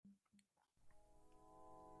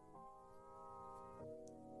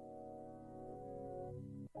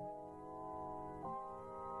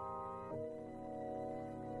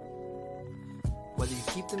Whether you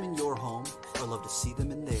keep them in your home or love to see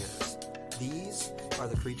them in theirs, these are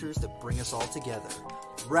the creatures that bring us all together.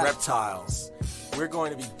 Reptiles. We're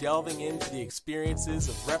going to be delving into the experiences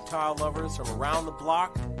of reptile lovers from around the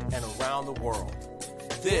block and around the world.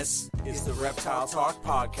 This is the Reptile Talk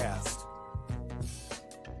Podcast.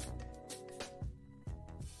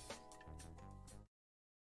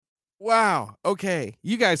 Wow. Okay.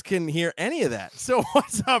 You guys couldn't hear any of that. So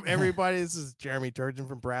what's up, everybody? This is Jeremy Turgeon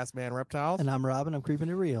from Brass Man Reptiles. And I'm Robin. I'm creeping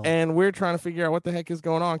it real. And we're trying to figure out what the heck is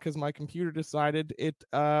going on because my computer decided it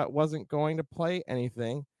wasn't going to play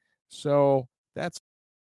anything. So that's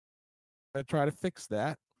going to try to fix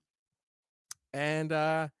that. And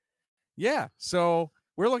yeah, so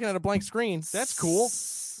we're looking at a blank screen. That's cool.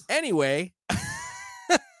 Anyway,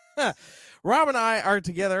 Rob and I are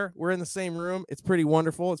together. We're in the same room. It's pretty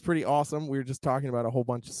wonderful. It's pretty awesome. We were just talking about a whole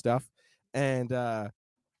bunch of stuff. And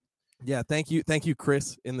yeah, thank you,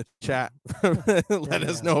 Chris, in the chat. Let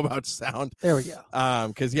us know about sound. There we go.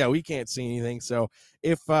 Because yeah, we can't see anything. So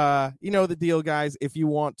if you know the deal, guys, if you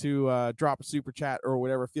want to drop a super chat or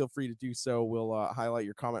whatever, feel free to do so. We'll highlight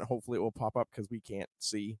your comment. Hopefully it will pop up because we can't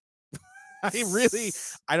see. I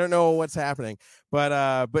don't know what's happening,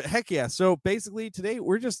 but heck yeah. So basically today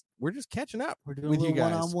we're just catching up. We're doing with a you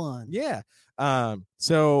guys. one-on-one. Yeah.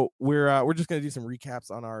 So we're just gonna do some recaps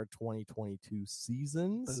on our 2022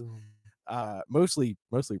 seasons. Boom. Mostly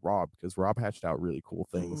Rob, because Rob hatched out really cool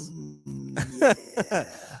things. Yeah.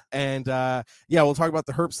 And yeah, we'll talk about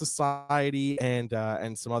the Herp Society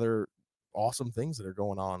and some other awesome things that are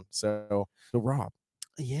going on. So Rob,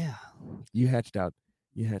 Yeah. you hatched out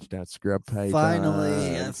scrub pythons.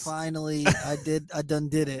 Finally, I done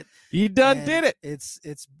did it. You done And did it.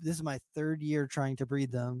 This is my third year trying to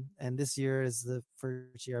breed them, and this year is the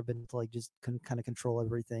first year I've been to like just kind of control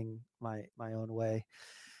everything my own way.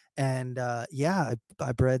 And yeah,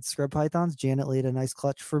 I bred scrub pythons. Janet laid a nice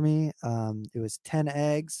clutch for me. It was 10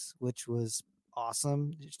 eggs, which was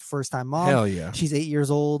awesome. First time mom. Hell yeah. She's 8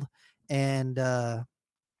 years old, and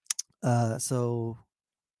so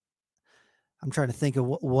I'm trying to think of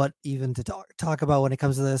what even to talk about when it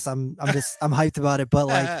comes to this. I'm hyped about it, but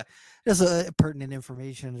like just pertinent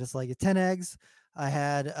information. Just like 10 eggs. I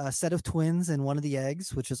had a set of twins in one of the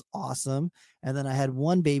eggs, which is awesome. And then I had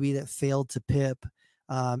one baby that failed to pip.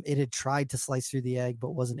 It had tried to slice through the egg,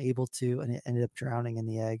 but wasn't able to, and it ended up drowning in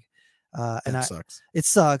the egg. Sucks. It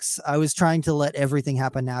sucks. I was trying to let everything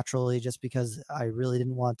happen naturally just because I really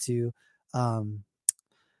didn't want to,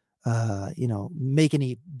 make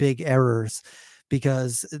any big errors,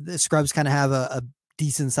 because the scrubs kind of have a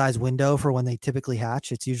decent sized window for when they typically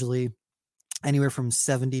hatch. It's usually anywhere from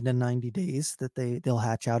 70 to 90 days that they'll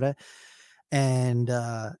hatch out at. And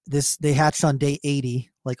they hatched on day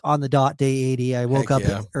 80, like on the dot, day 80. I woke up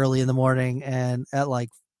early in the morning, and at like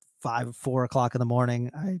 4 o'clock in the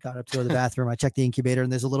morning, I got up to go to the bathroom. I checked the incubator,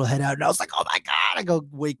 and there's a little head out, and I was like, oh my God. I go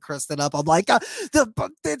wake Kristen up. I'm like,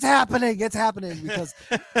 it's happening. Because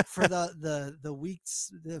for the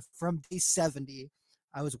weeks from day 70,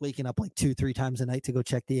 I was waking up like 2-3 times a night to go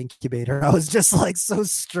check the incubator. I was just like so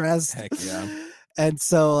stressed. Heck yeah. And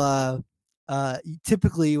so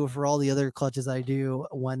typically for all the other clutches I do,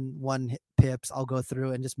 when one pips, I'll go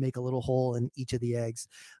through and just make a little hole in each of the eggs.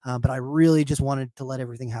 But I really just wanted to let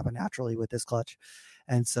everything happen naturally with this clutch.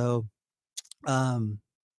 And so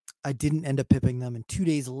I didn't end up pipping them. And 2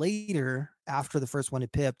 days later, after the first one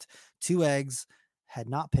had pipped, 2 eggs had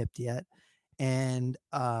not pipped yet. And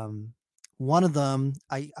one of them,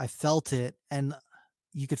 I felt it, and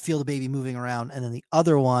you could feel the baby moving around. And then the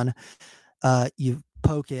other one, you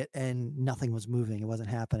poke it and nothing was moving. It wasn't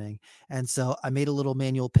happening. And so I made a little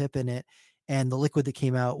manual pip in it, and the liquid that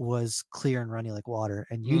came out was clear and runny like water.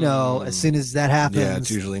 And as soon as that happens, yeah,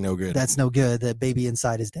 it's usually no good. That's no good. The baby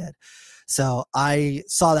inside is dead. So I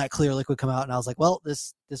saw that clear liquid come out, and I was like, well,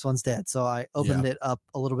 this one's dead. So I opened it up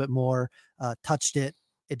a little bit more, touched it.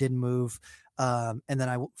 It didn't move. And then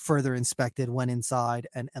I further inspected, went inside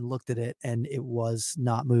and looked at it, and it was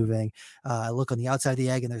not moving. I look on the outside of the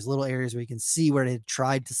egg, and there's little areas where you can see where it had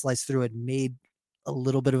tried to slice through it, made a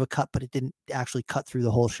little bit of a cut, but it didn't actually cut through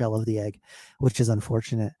the whole shell of the egg, which is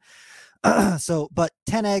unfortunate. But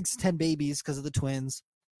 10 eggs, 10 babies because of the twins.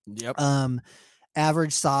 Yep.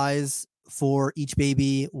 Average size for each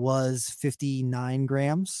baby was 59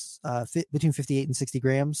 grams, between 58 and 60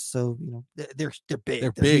 grams. So, they're big.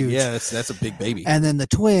 They're big. Huge. Yeah, that's a big baby. And then the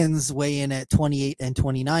twins weigh in at 28 and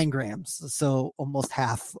 29 grams. So almost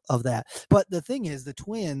half of that. But the thing is, the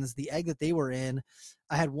twins, the egg that they were in,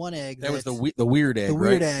 I had one egg. That was the weird egg. The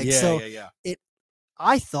weird right? egg. Yeah, so yeah.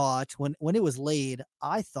 I thought when it was laid,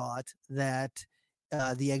 I thought that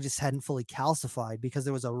the egg just hadn't fully calcified because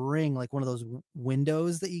there was a ring, like one of those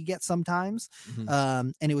windows that you get sometimes.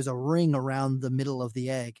 And it was a ring around the middle of the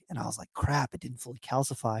egg. And I was like, crap, it didn't fully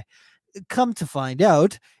calcify. Come to find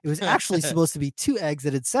out, it was actually supposed to be 2 eggs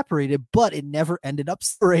that had separated, but it never ended up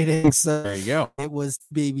separating. So there you go. it was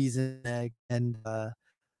babies in an egg. And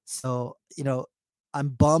so, I'm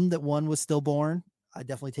bummed that one was stillborn. I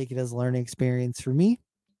definitely take it as a learning experience for me.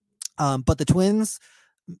 But the twins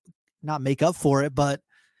not make up for it, but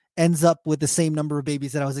ends up with the same number of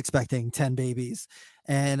babies that I was expecting, 10 babies.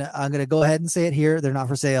 And I'm going to go ahead and say it here. They're not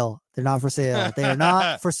for sale. They're not for sale. They are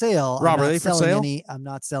not for sale. Rob, are they for sale? I'm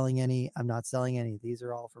not selling any. I'm not selling any. These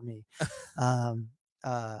are all for me.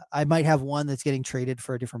 I might have one that's getting traded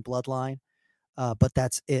for a different bloodline. But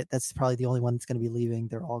that's it. That's probably the only one that's going to be leaving.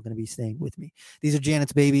 They're all going to be staying with me. These are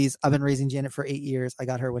Janet's babies. I've been raising Janet for 8 years. I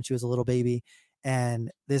got her when she was a little baby, and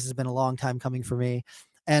this has been a long time coming for me.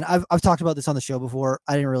 And I've talked about this on the show before.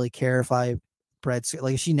 I didn't really care if I bred,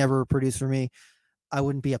 like if she never produced for me, I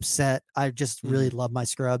wouldn't be upset. I just really love my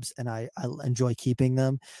scrubs and I enjoy keeping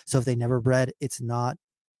them. So if they never bred, it's not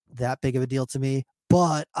that big of a deal to me,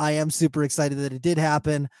 but I am super excited that it did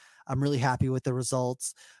happen. I'm really happy with the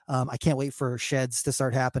results. I can't wait for sheds to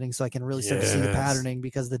start happening so I can really start to see the patterning,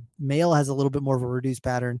 because the male has a little bit more of a reduced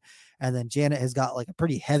pattern. And then Janet has got like a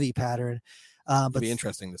pretty heavy pattern. But it'd be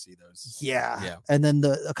interesting to see those. Yeah. And then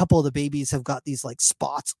a couple of the babies have got these like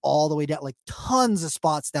spots all the way down, like tons of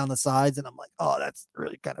spots down the sides. And I'm like, oh, that's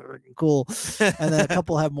really kind of freaking cool. And then a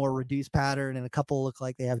couple have more reduced pattern and a couple look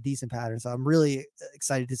like they have decent patterns. So I'm really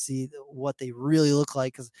excited to see what they really look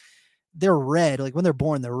like, because they're red. Like when they're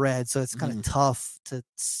born, they're red. So it's kind of tough to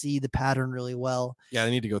see the pattern really well. Yeah,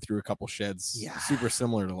 they need to go through a couple sheds. Yeah. Super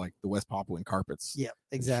similar to like the West Papuan carpets. Yeah,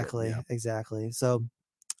 exactly. Exactly. So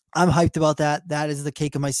I'm hyped about that. That is the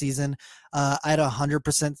cake of my season. I had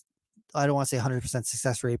 100%, I don't want to say 100%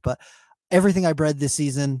 success rate, but everything I bred this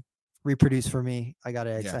season reproduced for me. I got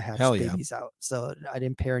eggs. I hatched babies out. So I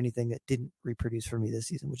didn't pair anything that didn't reproduce for me this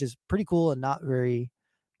season, which is pretty cool and not very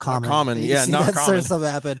common. Not common. Sort of stuff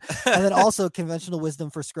happen. And then also conventional wisdom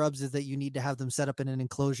for scrubs is that you need to have them set up in an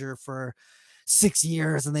enclosure for 6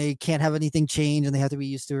 years and they can't have anything change and they have to be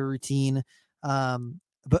used to a routine.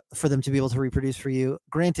 But for them to be able to reproduce for you.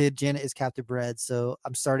 Granted, Janet is captive bred, so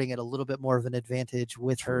I'm starting at a little bit more of an advantage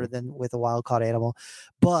with her than with a wild caught animal.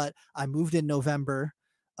 But I moved in November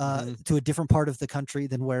to a different part of the country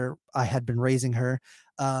than where I had been raising her.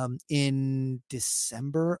 In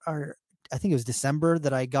December, or I think it was December,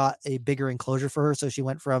 that I got a bigger enclosure for her. So she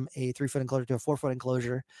went from a 3-foot enclosure to a 4-foot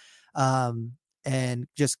enclosure. And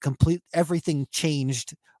just everything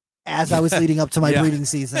changed as I was leading up to my breeding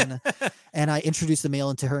season. And I introduced the male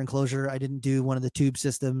into her enclosure. I didn't do one of the tube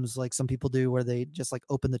systems like some people do, where they just like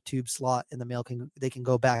open the tube slot and the male can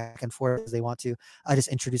go back and forth as they want to. I just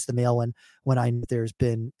introduced the male when I knew there's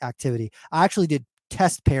been activity. I actually did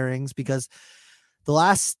test pairings, because the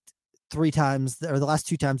last 3 times, or the last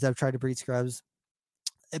 2 times that I've tried to breed scrubs,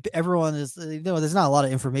 everyone is, there's not a lot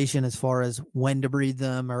of information as far as when to breed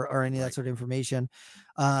them or any of that sort of information.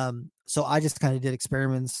 So I just kind of did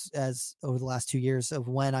experiments over the last 2 years of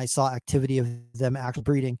when I saw activity of them actually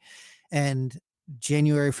breeding. And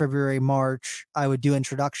January, February, March, I would do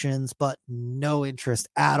introductions, but no interest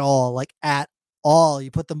at all, like at all.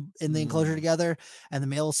 You put them in the enclosure together and the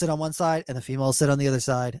male will sit on one side and the female will sit on the other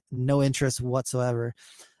side. No interest whatsoever.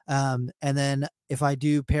 And then if I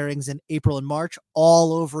do pairings in April and March,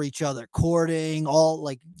 all over each other, courting, all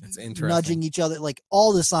like nudging each other, like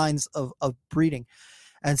all the signs of breeding.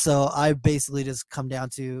 And so I basically just come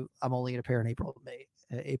down to, I'm only going to pair in April and May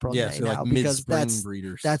so now, like because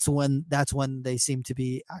that's when they seem to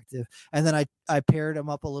be active. And then I paired them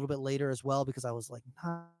up a little bit later as well, because I was like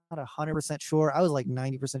not 100% sure. I was like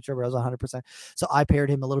 90% sure, but I was 100%. So I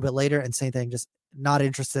paired him a little bit later, and same thing, just not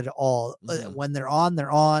interested at all. When they're on,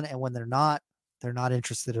 and when they're not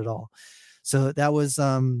interested at all. So that was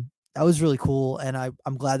really cool. And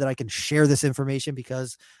I'm glad that I can share this information,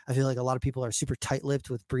 because I feel like a lot of people are super tight-lipped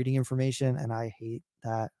with breeding information, and I hate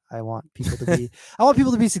that. I want people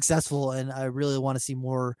to be successful, and I really want to see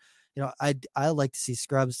more. I like to see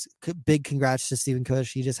scrubs. Big congrats to Stephen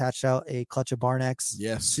Cush. He just hatched out a clutch of Barnecks.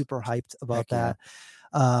 Yes. Super hyped about that.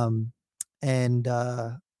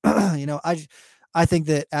 I think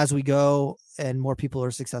that as we go and more people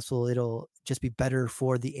are successful, it'll just be better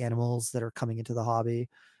for the animals that are coming into the hobby.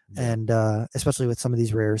 And especially with some of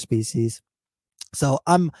these rare species. So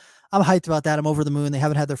I'm hyped about that. I'm over the moon. They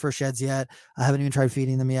haven't had their first sheds yet. I haven't even tried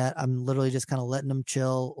feeding them yet. I'm literally just kind of letting them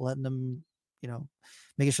chill, letting them,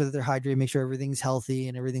 making sure that they're hydrated, make sure everything's healthy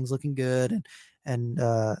and everything's looking good. And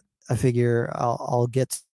I figure I'll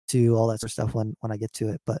get to, all that sort of stuff when I get to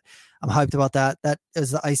it. But I'm hyped about that. That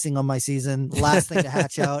is the icing on my season. Last thing to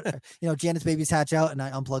hatch out. Janet's babies hatch out and I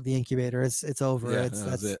unplug the incubator. It's over. Yeah,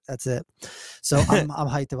 that's it. So I'm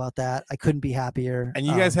hyped about that. I couldn't be happier. And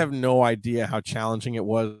you guys have no idea how challenging it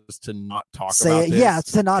was to not talk say about it. this. Yeah,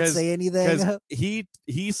 to not say anything. Because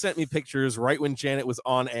he sent me pictures right when Janet was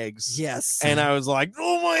on eggs. Yes. And I was like,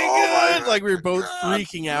 oh my God. Like we were both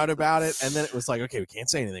freaking out about it. And then it was like, okay, we can't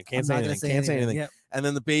say anything. Can't say anything. Yep. And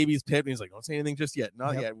then the baby's pipped, and he's like, don't say anything just yet.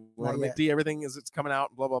 Not yet. We want to make everything as it's coming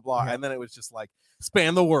out, blah, blah, blah. Yep. And then it was just like,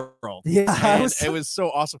 span the world. Yeah. It was so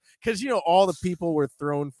awesome. Because, all the people were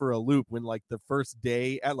thrown for a loop when, like, the first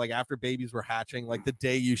day, after babies were hatching, like, the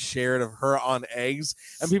day you shared of her on eggs,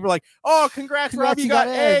 and people were like, oh, congrats Rob, you got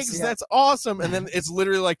eggs. Yeah. That's awesome. And then it's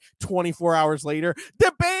literally like 24 hours later,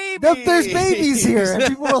 there's babies here. And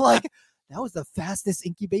people were like, that was the fastest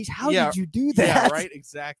incubation. How did you do that? Yeah, right.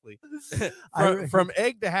 Exactly. from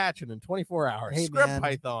egg to hatching in 24 hours. Hey, Scrub man,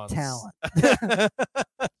 pythons. Talent.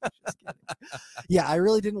 Yeah, I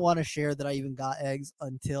really didn't want to share that I even got eggs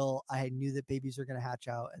until I knew that babies were going to hatch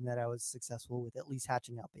out and that I was successful with at least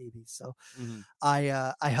hatching out babies. So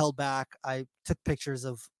I held back. I took pictures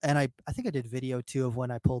of, and I think I did video too of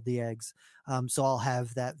when I pulled the eggs. So I'll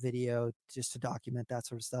have that video just to document that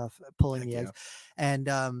sort of stuff, pulling the eggs. And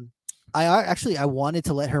I wanted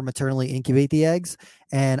to let her maternally incubate the eggs,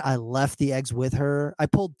 and I left the eggs with her. I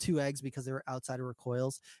pulled 2 eggs because they were outside of her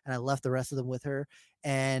coils, and I left the rest of them with her.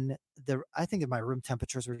 And I think that my room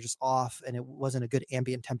temperatures were just off, and it wasn't a good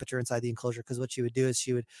ambient temperature inside the enclosure. Because what she would do is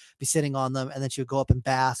she would be sitting on them, and then she would go up and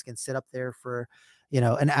bask and sit up there for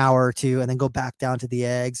an hour or two, and then go back down to the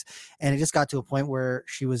eggs. And it just got to a point where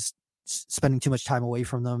she was spending too much time away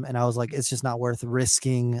from them, and I was like, it's just not worth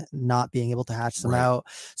risking not being able to hatch them out.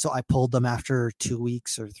 So I pulled them after 2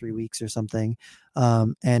 weeks or 3 weeks or something.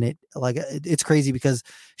 And it's crazy because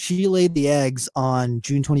she laid the eggs on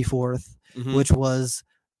June 24th, which was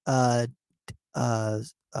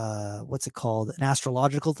what's it called, an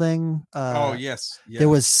astrological thing. Yes. There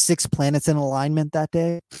was 6 planets in alignment that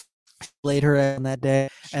day. Laid her egg on that day,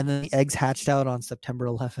 and then the eggs hatched out on September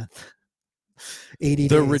 11th. 80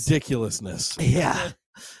 the days. Ridiculousness. Yeah,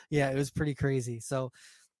 it was pretty crazy. So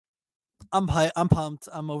I'm pumped.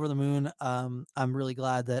 I'm over the moon. I'm really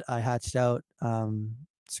glad that I hatched out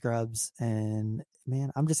Scrubs, and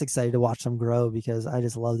man, I'm just excited to watch them grow because I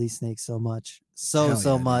just love these snakes so much,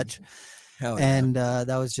 so much. And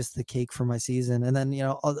that was just the cake for my season. And then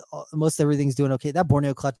most everything's doing okay. That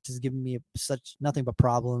Borneo clutch has given me nothing but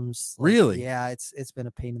problems. Really? Yeah, it's been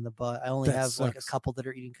a pain in the butt. I only have like a couple that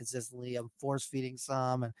are eating consistently. I'm force feeding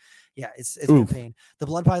some, and it's been a pain. The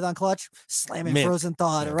blood python clutch, slamming frozen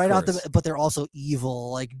thought right out but they're also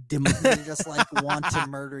evil, like they just like want to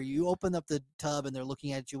murder you. You open up the tub and they're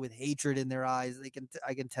looking at you with hatred in their eyes.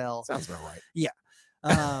 I can tell. Sounds about right. Yeah.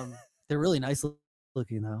 They're really nice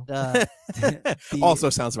looking though. Also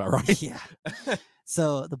sounds about right. Yeah.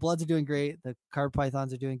 So the bloods are doing great. The carb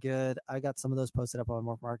pythons are doing good. I got some of those posted up on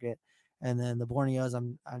Morph Market, and then the Borneos,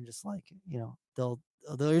 I'm just like, they're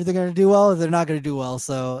either going to do well or they're not going to do well.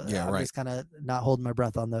 So I'm just kind of not holding my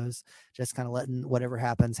breath on those, just kind of letting whatever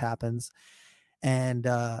happens. And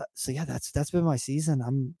so yeah, that's been my season.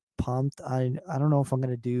 I'm pumped. I don't know if I'm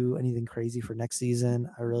going to do anything crazy for next season.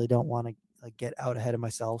 I really don't want to get out ahead of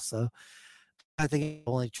myself. So I think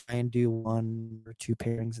I'll only try and do 1 or 2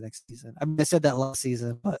 pairings next season. I mean, I said that last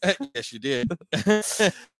season, but yes, you did.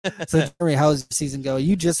 So Jeremy, how's your season go?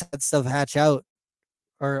 You just had stuff hatch out,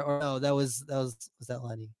 or no? Was that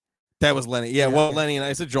Lenny? That was Lenny. Yeah, well, okay. Lenny and I,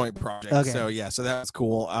 it's a joint project. Okay. So that was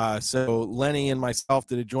cool. So Lenny and myself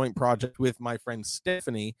did a joint project with my friend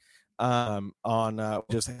Stephanie.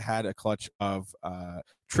 Just had a clutch of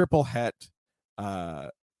triple het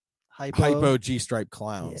hypo G-stripe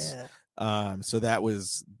clowns. Yeah. So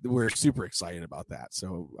we're super excited about that.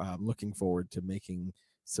 So I'm looking forward to making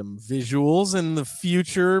some visuals in the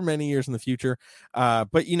future, many years in the future. But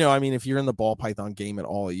if you're in the ball python game at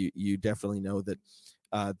all, you definitely know that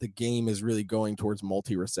the game is really going towards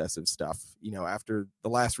multi-recessive stuff. After the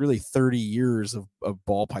last really 30 years of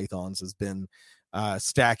ball pythons has been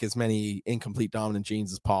stack as many incomplete dominant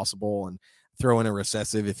genes as possible and throw in a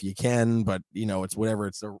recessive if you can, but it's whatever.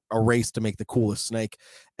 It's a race to make the coolest snake.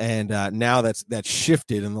 And now that's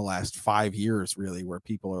shifted in the last 5 years, really, where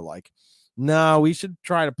people are like, no, we should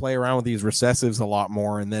try to play around with these recessives a lot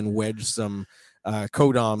more and then wedge some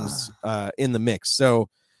codoms in the mix. So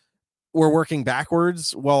we're working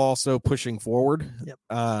backwards while also pushing forward. Yep.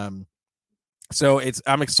 So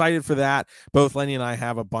I'm excited for that. Both Lenny and I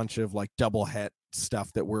have a bunch of like double het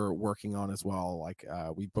stuff that we're working on as well. Like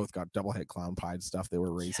we both got double head clown pied stuff that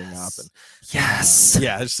we're raising up, and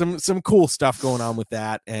yeah, there's some cool stuff going on with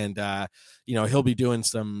that. And he'll be doing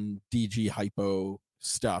some DG hypo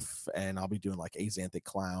stuff, and I'll be doing like Axanthic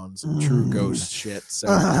clowns and true ghost shit. So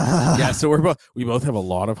yeah, so we both have a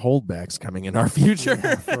lot of holdbacks coming in our future.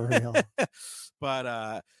 Yeah, for real.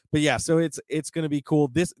 but yeah, so it's going to be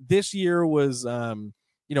cool. This year was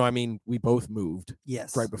we both moved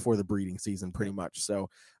Yes. right before the breeding season pretty much. So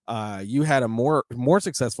you had a more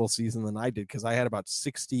successful season than I did, because I had about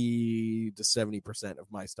 60 to 70% of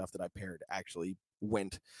my stuff that I paired actually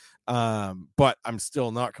went. But I'm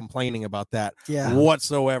still not complaining about that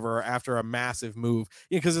whatsoever after a massive move.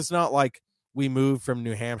 Because it's not like we moved from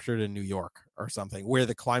New Hampshire to New York or something where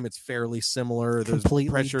the climate's fairly similar. There's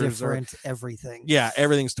completely pressures different everything. Yeah,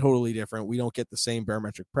 everything's totally different. We don't get the same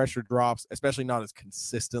barometric pressure drops, especially not as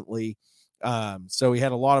consistently. So we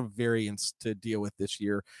had a lot of variance to deal with this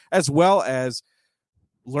year, as well as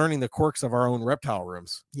learning the quirks of our own reptile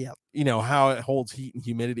rooms. Yeah. How it holds heat and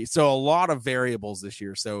humidity. So a lot of variables this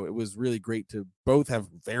year. So it was really great to both have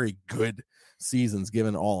very good seasons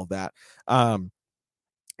given all of that.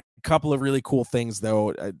 Couple of really cool things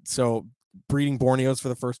though. So breeding Borneos for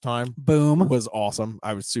the first time, boom, was awesome.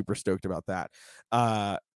 I was super stoked about that.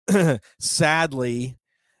 Sadly,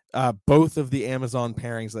 both of the Amazon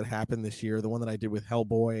pairings that happened this year, the one that I did with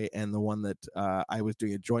Hellboy and the one that I was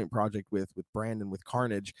doing a joint project with Brandon with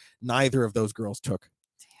Carnage, neither of those girls took.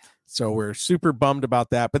 So we're super bummed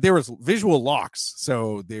about that. But there was visual locks,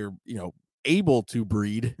 so they're able to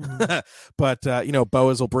breed. But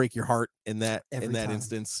boas will break your heart in that Time.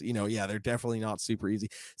 instance. They're definitely not super easy.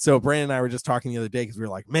 So Brandon and I were just talking the other day, because we were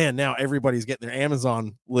like, man, now everybody's getting their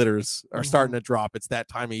Amazon litters are starting to drop. It's that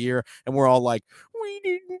time of year, and we're all like, we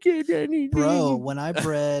didn't get anything. Bro, when I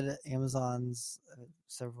bred Amazons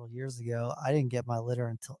several years ago, I didn't get my litter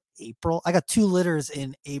until April. I got 2 litters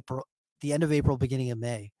in April, the end of April, beginning of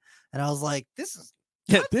May, and I was like, this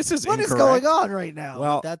is what is going on right now?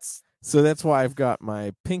 Well, so that's why I've got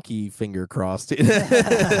my pinky finger crossed.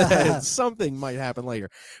 Something might happen later.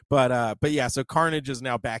 But yeah, so Carnage is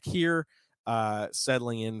now back here,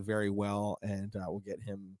 settling in very well, and we'll get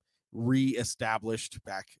him reestablished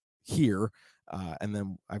back here. And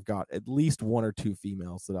then I've got at least 1 or 2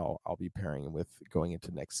 females that I'll be pairing with going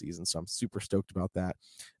into next season. So I'm super stoked about that.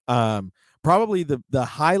 Probably the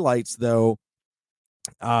highlights though,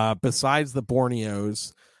 besides the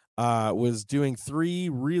Borneos, was doing 3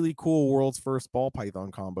 really cool world's first ball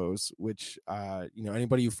python combos, which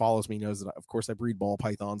anybody who follows me knows that of course I breed ball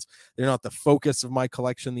pythons. They're not the focus of my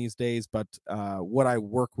collection these days, but what I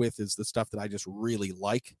work with is the stuff that I just really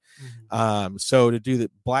like. So to do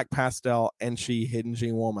the black pastel Enchi hidden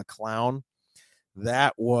Jinwoma clown,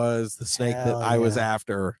 that was the snake that I was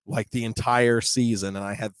after like the entire season, and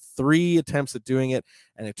I had 3 attempts at doing it,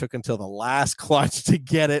 and it took until the last clutch to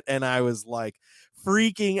get it, and I was like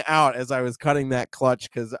freaking out as I was cutting that clutch,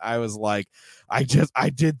 because I was like, I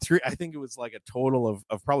did 3, I think it was like a total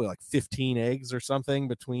of probably like 15 eggs or something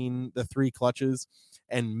between the 3 clutches,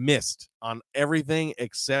 and missed on everything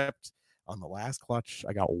except on the last clutch.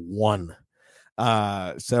 I got 1.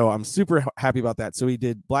 So I'm super happy about that. So we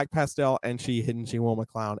did black pastel Enchi hidden Jinwoma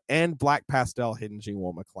clown and black pastel hidden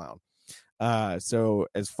Jinwoma clown. So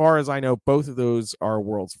as far as I know, both of those are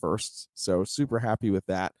world's firsts. So super happy with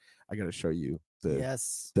that. I got to show you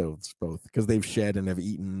those both, because they've shed and have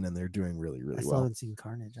eaten, and they're doing really, really well. I still haven't seen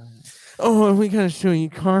Carnage. Oh, we got to show you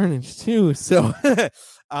Carnage too. So,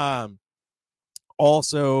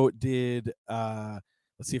 also did, let's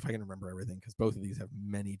see if I can remember everything, because both of these have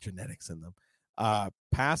many genetics in them.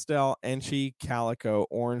 Pastel, Enchi, Calico,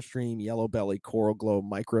 Orange Dream, Yellow Belly, Coral Glow,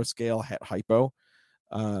 Microscale, Het Hypo.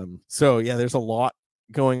 So yeah, there's a lot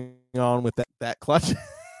going on with that clutch.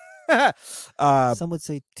 Some would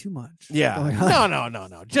say too much. Yeah.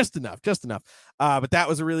 No. Just enough. But that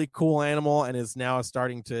was a really cool animal, and is now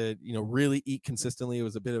starting to, really eat consistently. It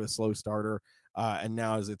was a bit of a slow starter. And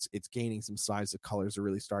now as it's gaining some size, the colors are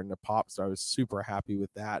really starting to pop. So I was super happy with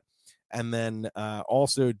that. And then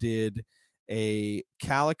also did a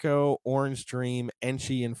Calico, Orange Dream,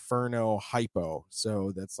 Enchi Inferno Hypo.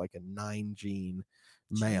 So that's like a 9 gene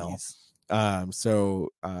male. So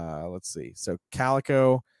let's see. So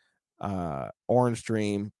Calico, Orange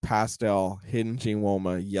Dream, Pastel, Hidden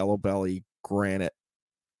Jinwoma, Yellow Belly, Granite,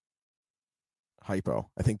 Hypo.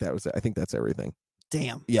 I think that was it. I think that's everything.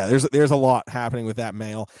 Damn. Yeah, there's a lot happening with that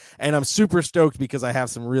male, and I'm super stoked because I have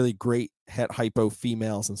some really great Het Hypo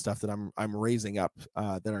females and stuff that I'm raising up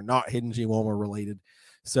that are not Hidden Jinwoma related.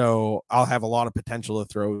 So I'll have a lot of potential to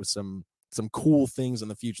throw some some cool things in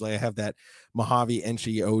the future. Like I have that Mojave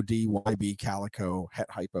Enchi OD YB Calico het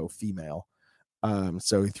hypo female.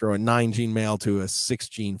 So we throw a 9 gene male to a 6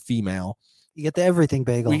 gene female. You get the everything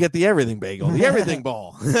bagel. We get the everything bagel, the everything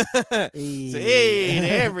ball. Hey. The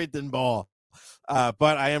everything ball.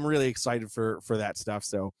 But I am really excited for that stuff.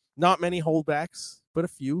 So not many holdbacks, but a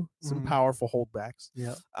few, some powerful holdbacks.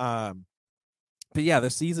 Yeah. But yeah, the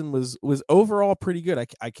season was overall pretty good.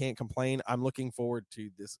 I can't complain. I'm looking forward to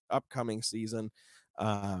this upcoming season.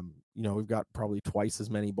 We've got probably twice as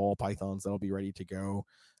many ball pythons that'll be ready to go.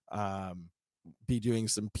 Be doing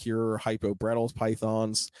some pure hypo Brettles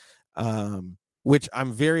pythons, which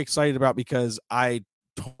I'm very excited about because I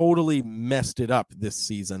totally messed it up this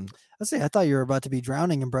season. I thought you were about to be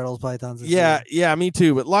drowning in Brettles pythons. Yeah, me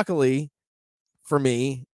too. But luckily for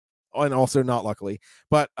me, and also not luckily,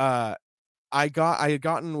 but I had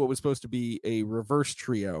gotten what was supposed to be a reverse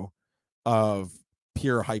trio of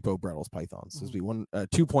pure hypo Brettles pythons. This would be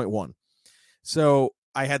 2.1. So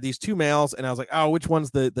I had these 2 males, and I was like, oh, which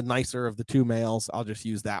one's the nicer of the 2 males? I'll just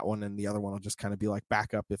use that one, and the other one will just kind of be like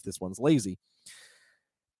backup if this one's lazy.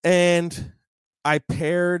 And I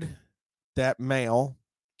paired that male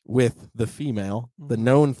with the female, the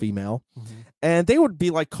known female, and they would be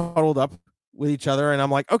like cuddled up with each other, and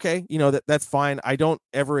I'm like, okay, that's fine. I don't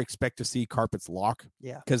ever expect to see carpets lock,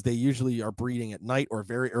 because they usually are breeding at night or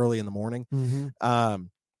very early in the morning.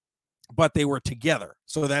 But they were together,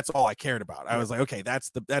 so that's all I cared about. I was like, okay, that's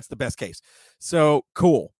the best case. So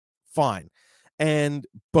cool, fine. And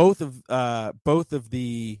both of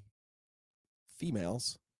the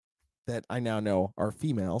females that I now know are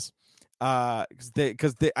females,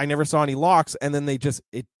 because I never saw any locks, and then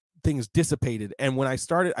things dissipated. And when I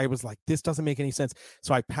started, I was like, this doesn't make any sense.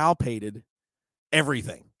 So I palpated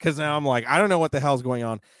everything, because now I'm like, I don't know what the hell's going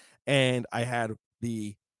on. And I had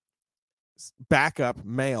the backup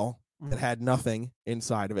male that had nothing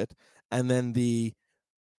inside of it, and then the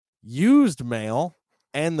used male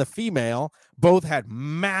and the female both had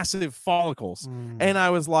massive follicles. And I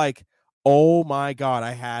was like, oh my God,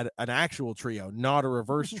 I had an actual trio, not a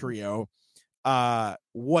reverse trio.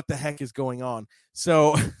 What the heck is going on?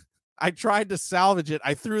 So I tried to salvage it.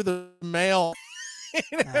 I threw the male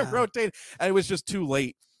and it rotated, and it was just too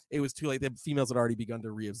late. It was too late. The females had already begun to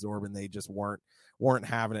reabsorb, and they just weren't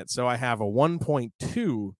having it. So I have a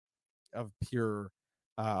 1.2 of pure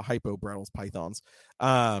hypo Brettles pythons,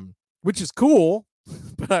 which is cool,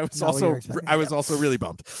 but I was also really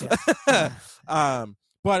bummed.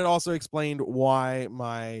 But it also explained why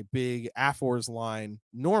my big Afors line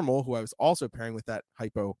normal, who I was also pairing with that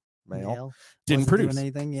hypo male didn't produce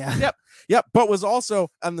anything. Yep, but was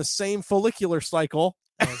also on the same follicular cycle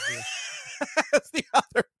as the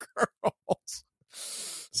other girls.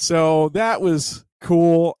 So that was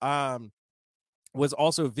cool. Was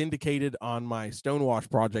also vindicated on my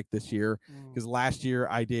Stonewash project this year, because last year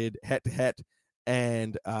I did het to het,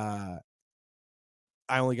 and I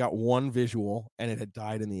only got 1 visual, and it had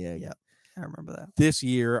died in the egg. Yeah, I remember that. This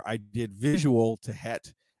year I did visual to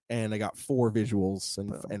het, and I got 4 visuals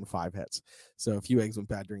and 5 hets. So a few eggs went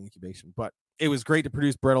bad during incubation, but it was great to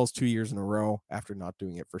produce Brettles 2 years in a row after not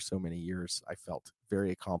doing it for so many years. I felt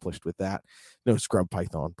very accomplished with that. No scrub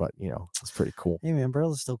python, but it's pretty cool. Hey man,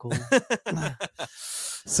 Brettles is still cool.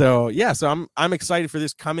 So I'm excited for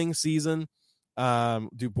this coming season.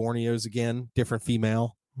 Do Borneos again, different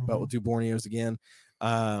female, but we'll do Borneos again.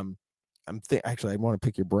 Actually, I want to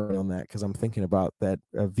pick your brain on that, because I'm thinking about that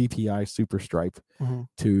VPI super stripe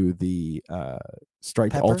to the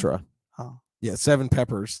striped Pepper? ultra. Oh. Yeah, 7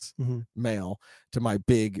 peppers male to my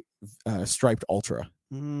big striped ultra.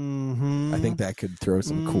 I think that could throw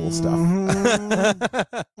some cool stuff.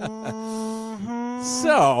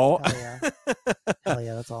 So hell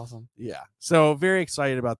yeah, that's awesome. Yeah, so very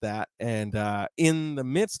excited about that. And in the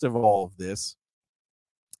midst of all of this,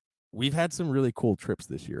 we've had some really cool trips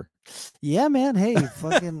this year. Yeah, man. Hey,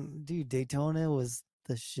 fucking dude, Daytona was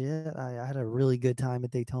the shit. I had a really good time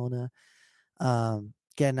at Daytona.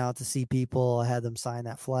 Getting out to see people. I had them sign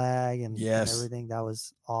that flag and everything. That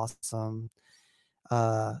was awesome.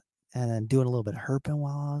 And then doing a little bit of herping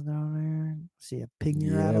while I was down there. See a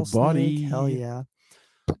pygmy rattlesnake. Buddy. Hell yeah.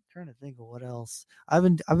 I'm trying to think of what else. I've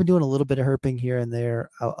been doing a little bit of herping here and there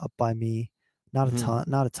up by me. Not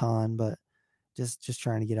a ton, but just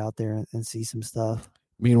trying to get out there and see some stuff.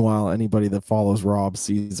 Meanwhile, anybody that follows Rob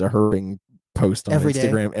sees a herping post on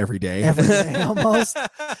Instagram every day. Every day, almost.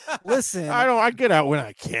 Listen, I get out when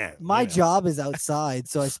I can. My job is outside,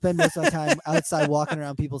 so I spend most of my time outside walking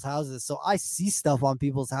around people's houses. So I see stuff on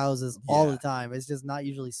people's houses all the time. It's just not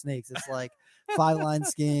usually snakes. It's like 5-line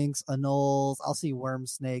skinks, anoles. I'll see worm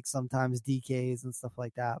snakes, sometimes DKs and stuff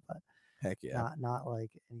like that. But Heck yeah. Not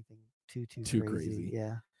like anything too Too crazy. crazy.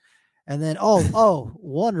 Yeah. And then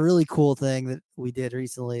one really cool thing that we did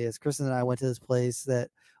recently is Kristen and I went to this place that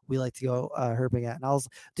we like to go herping at.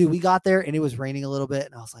 And we got there and it was raining a little bit.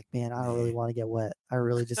 And I was like, man, I don't really want to get wet. I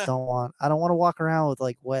really just I don't want to walk around with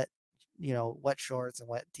like wet shorts and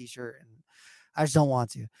wet t-shirt. And I just don't want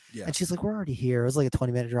to. Yeah. And she's like, we're already here. It was like a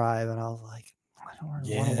 20-minute drive. And I was like, I don't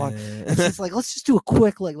really want to walk. Yeah. And she's like, let's just do a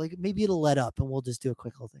quick, like maybe it'll let up and we'll just do a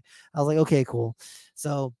quick little thing. I was like, okay, cool.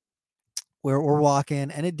 So we're walking,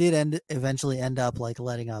 and it did eventually end up like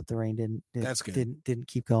letting up. The rain That's good. didn't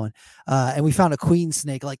keep going. And we found a queen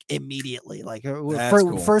snake like immediately. Like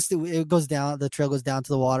cool. First it goes down, the trail goes down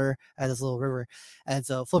to the water at this little river, and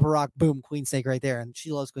so flip a rock, boom, queen snake right there. And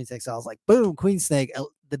she loves queen snake, so I was like, boom, queen snake.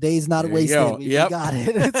 The day's not There you wasted. go. We Yep. got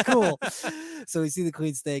it. It's cool. So we see the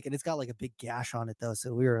queen snake, and it's got like a big gash on it though,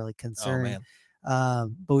 so we were like concerned. man.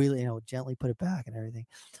 But we gently put it back and everything.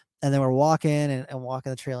 And then we're walking and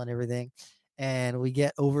walking the trail and everything. And we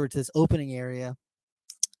get over to this opening area,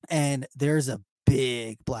 and there's a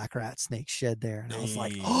big black rat snake shed there. And I was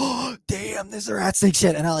like, oh, damn, there's a rat snake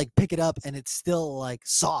shed. And I like pick it up, and it's still like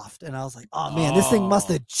soft. And I was like, oh man, this thing must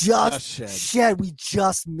have just shed. We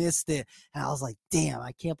just missed it. And I was like, damn,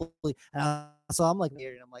 I can't believe. So I'm like,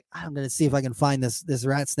 I'm gonna see if I can find this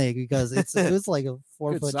rat snake, because it was like a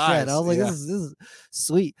 4-foot shed. I was like, this is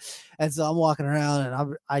sweet. And so I'm walking around,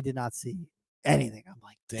 and I did not see anything. I'm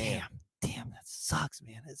like, damn, that sucks,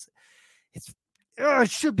 man. It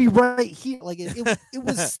should be right here. Like it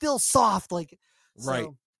was still soft. Like, right.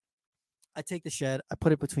 So I take the shed, I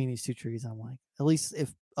put it between these two trees. I'm like, at least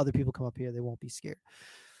if other people come up here, they won't be scared.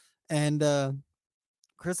 And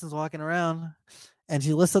Kristen's walking around, and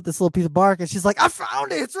she lifts up this little piece of bark, and she's like, I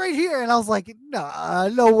found it. It's right here. And I was like,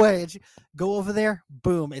 no way. And she go over there.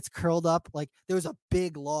 Boom. It's curled up. Like there was a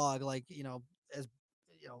big log, like,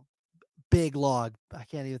 big log. I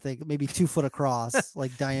can't even think, maybe 2 foot across,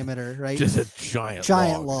 like diameter, right? Just a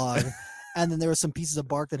giant log. And then there were some pieces of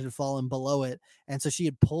bark that had fallen below it. And so she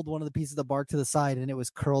had pulled one of the pieces of the bark to the side, and it was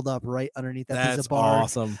curled up right underneath that piece of bark.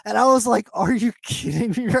 That's awesome. And I was like, are you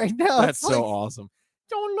kidding me right now? That's so awesome.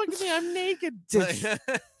 Don't look at me, I'm naked. Dude,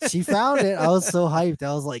 she found it. I was so hyped.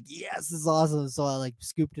 I was like, yes, this is awesome. So I like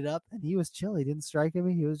scooped it up, and he was chill. He didn't strike at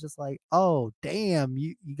me. He was just like, oh, damn,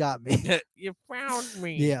 you got me. You found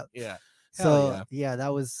me. Yeah. Yeah. So yeah,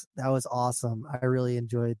 that was awesome. I really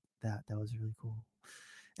enjoyed that. That was really cool.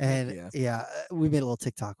 And we made a little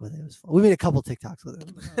TikTok with it. It was fun. We made a couple TikToks with it.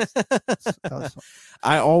 That was fun.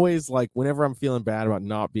 I always like, whenever I'm feeling bad about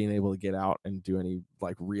not being able to get out and do any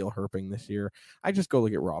like real herping this year, I just go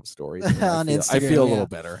look at Rob's stories. On Instagram, I feel a little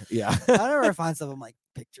better. Yeah. Whenever I find stuff, I'm like,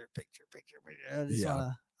 picture. I just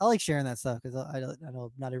wanna, I like sharing that stuff, because I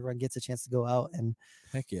know not everyone gets a chance to go out, and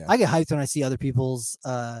heck yeah, I get hyped when I see other people's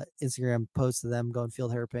Instagram posts of them going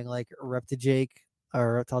field herping, like Reptile Jake.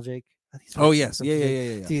 Oh yes,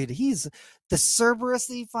 yeah. Dude, he's the Cerberus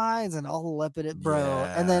he finds and all the Lepidid, bro.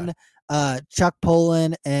 Yeah. And then Chuck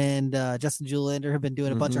Poland and Justin Julander have been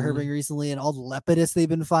doing a bunch of herping recently, and all the Lepidus they've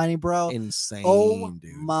been finding, bro. Insane. Oh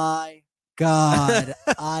dude. My God,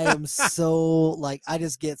 I am so like, I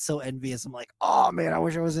just get so envious. I'm like, oh man, I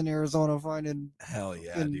wish I was in Arizona finding hell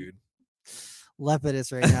yeah, dude,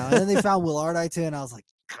 Lepidus right now. And then they found Willardite too, and I was like,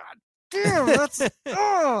 God damn,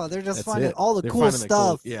 they're just finding all the cool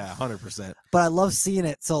stuff. 100%. But I love seeing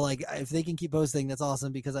it. So like, if they can keep posting, that's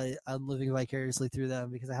awesome, because I'm living vicariously through them,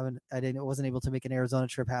 because I wasn't able to make an Arizona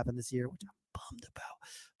trip happen this year, which I'm bummed about.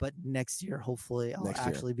 But next year, hopefully, I'll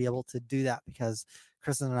actually be able to do that, because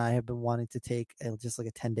Kristen and I have been wanting to take just like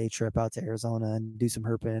a 10-day trip out to Arizona and do some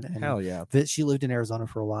herping. And hell yeah. She lived in Arizona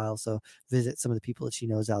for a while, so visit some of the people that she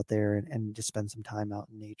knows out there and just spend some time out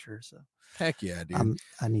in nature. So heck yeah, dude.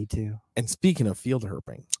 I need to. And speaking of field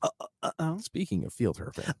herping. Speaking of field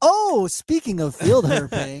herping.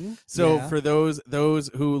 So for those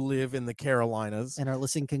who live in the Carolinas and are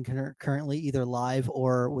listening currently, either live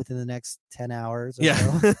or within the next 10 hours. The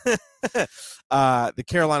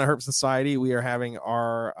Carolina Herp Society, we are having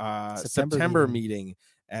our September meeting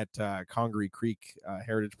at Congaree Creek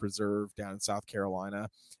Heritage Preserve down in South Carolina,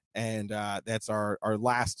 and that's our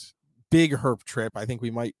last big herp trip. I think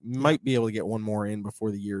we might be able to get one more in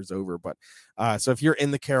before the year's over. But so if you're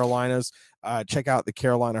in the Carolinas, check out the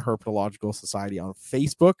Carolina Herpetological Society on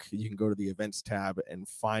Facebook. You can go to the events tab and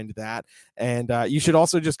find that. And you should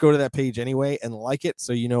also just go to that page anyway and like it,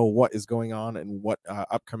 so you know what is going on and what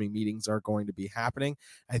upcoming meetings are going to be happening.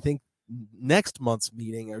 I think next month's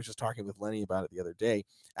meeting, I was just talking with Lenny about it the other day,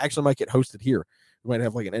 actually might get hosted here. We might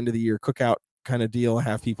have like an end of the year cookout kind of deal,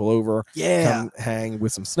 have people over, Yeah. come hang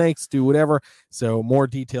with some snakes, do whatever. So more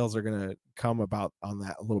details are going to come about on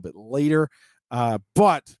that a little bit later.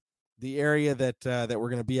 But the area that we're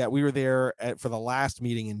going to be at, we were there for the last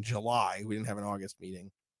meeting in July. We didn't have an August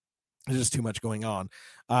meeting. There's just too much going on.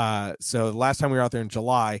 So the last time we were out there in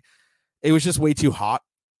July, it was just way too hot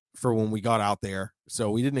for when we got out there.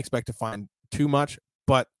 So we didn't expect to find too much,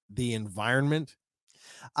 but the environment,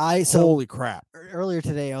 holy crap. Earlier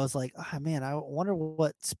today, I was like, oh, man, I wonder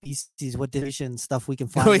what species, what division stuff we can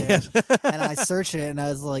find. And I searched it, and I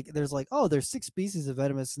was like, there's 6 species of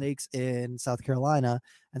venomous snakes in South Carolina.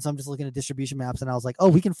 And so I'm just looking at distribution maps, and I was like, oh,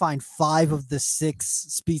 we can find 5 of the 6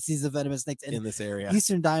 species of venomous snakes in this area.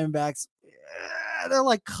 Eastern Diamondbacks, they're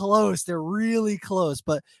like close. They're really close,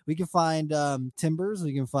 but we can find timbers.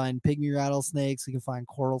 We can find pygmy rattlesnakes. We can find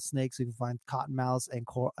coral snakes. We can find cottonmouths and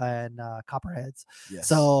copperheads. Yes.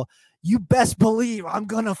 So you best believe I'm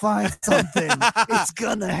gonna find something. It's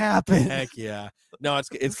gonna happen. Heck yeah! No,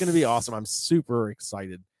 it's gonna be awesome. I'm super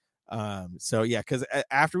excited. So yeah, because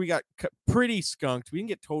after we got pretty skunked, we didn't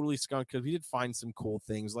get totally skunked because we did find some cool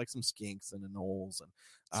things like some skinks and anoles and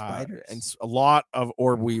spiders and a lot of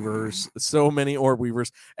orb weavers, so many orb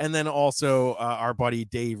weavers, and then also our buddy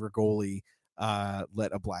Dave Rigoli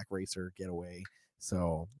let a black racer get away.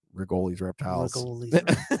 So Rigoli's Reptiles.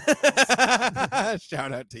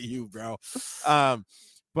 Shout out to you, bro.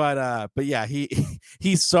 But yeah,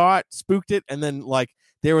 he saw it, spooked it, and then like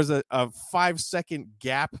there was a 5-second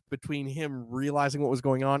gap between him realizing what was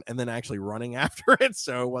going on and then actually running after it,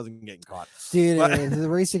 so it wasn't getting caught. Dude, if the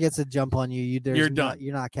racer gets a jump on you, you're done.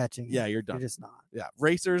 You're not catching. Yeah, you're done. You're just not. Yeah,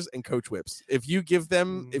 racers and coach whips. If you give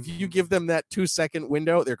them that 2-second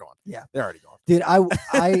window, they're gone. Yeah, they're already gone. Dude,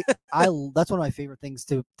 I that's one of my favorite things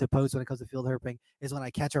to post when it comes to field herping is when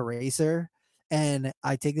I catch a racer. And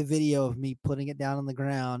I take the video of me putting it down on the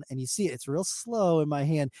ground, and you see it. It's real slow in my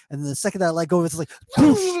hand. And then the second that I let go of it, it's like,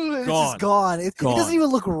 it's just gone. It doesn't even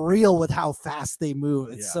look real with how fast they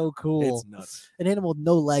move. It's so cool. It's nuts. An animal with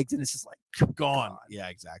no legs, and it's just like, gone. Yeah,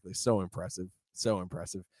 exactly. So impressive. So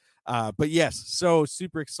impressive. But yes, so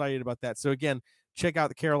super excited about that. So again, check out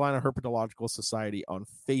the Carolina Herpetological Society on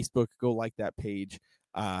Facebook. Go like that page.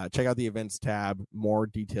 Check out the events tab, more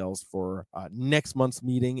details for next month's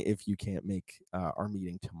meeting if you can't make our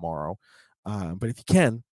meeting tomorrow. But if you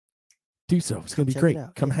can, do so. It's going to be great.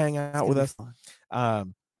 Come hang out with us.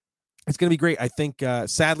 It's going to be great. I think,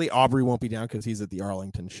 sadly, Aubrey won't be down because he's at the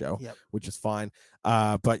Arlington show, which is fine.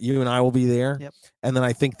 But you and I will be there. And then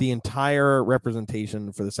I think the entire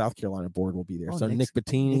representation for the South Carolina board will be there. So Nick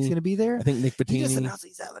Bettini. Nick's going to be there? I think Nick Bettini. He just announced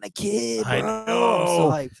he's having a kid. I know. I'm so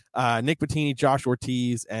hyped. Nick Bettini, Josh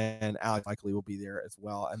Ortiz, and Alex likely will be there as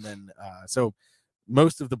well. And then, so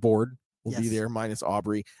most of the board will be there minus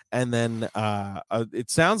Aubrey. And then it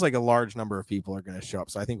sounds like a large number of people are going to show up.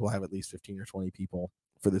 So I think we'll have at least 15 or 20 people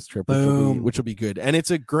for this trip, which will be good. And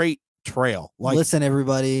it's a great trail. Listen,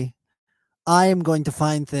 everybody, I am going to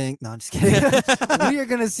find things. No, I'm just kidding. We are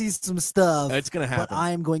going to see some stuff. It's going to happen. But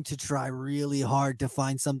I am going to try really hard to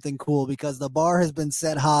find something cool because the bar has been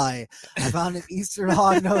set high. I found an Eastern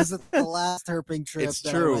hognose at the last herping trip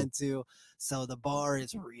I went to. So the bar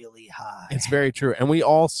is really high. It's very true. And we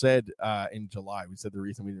all said in July, we said the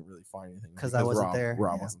reason we didn't really find anything because I wasn't there.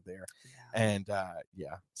 Rob wasn't there. And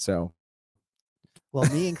so. Well,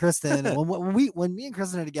 me and Kristen, when me and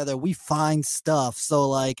Kristen are together, we find stuff. So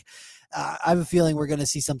like, I have a feeling we're going to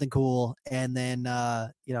see something cool. And then,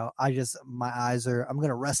 I'm going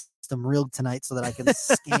to rest them real tonight so that I can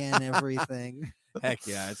scan everything. Heck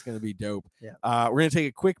yeah, it's going to be dope. Yeah. We're going to take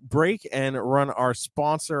a quick break and run our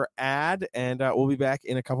sponsor ad, and we'll be back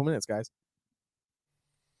in a couple minutes, guys.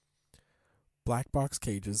 Black Box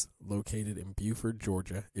Cages, located in Buford,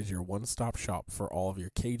 Georgia, is your one-stop shop for all of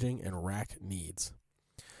your caging and rack needs.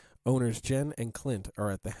 Owners Jen and Clint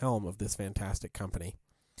are at the helm of this fantastic company.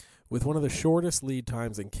 With one of the shortest lead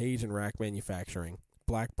times in cage and rack manufacturing,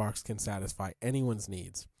 Black Box can satisfy anyone's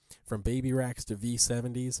needs. From baby racks to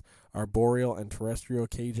V70s, arboreal and terrestrial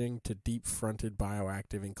caging to deep-fronted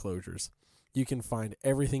bioactive enclosures. You can find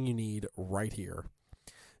everything you need right here.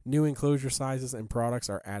 New enclosure sizes and products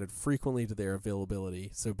are added frequently to their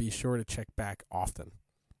availability, so be sure to check back often.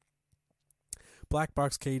 Black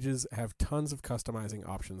Box Cages have tons of customizing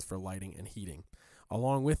options for lighting and heating.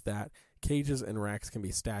 Along with that, cages and racks can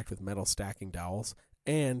be stacked with metal stacking dowels,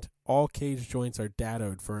 and all cage joints are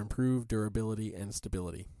dadoed for improved durability and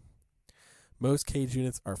stability. Most cage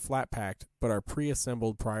units are flat-packed, but are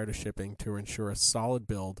pre-assembled prior to shipping to ensure a solid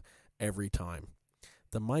build every time.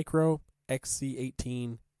 The Micro,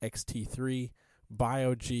 XC18, XT3,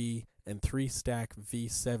 BioG, and 3-stack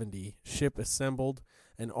V70 ship assembled,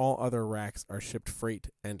 and all other racks are shipped freight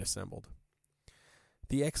and assembled.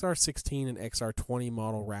 The XR16 and XR20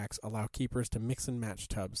 model racks allow keepers to mix and match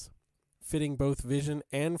tubs. Fitting both Vision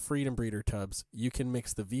and Freedom Breeder tubs, you can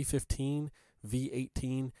mix the V15,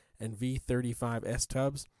 V18, and V35S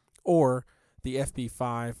tubs, or the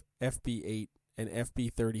FB5, FB8, and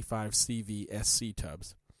FB35CV-SC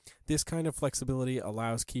tubs. This kind of flexibility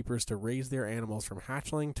allows keepers to raise their animals from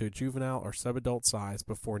hatchling to juvenile or subadult size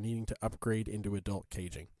before needing to upgrade into adult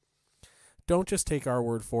caging. Don't just take our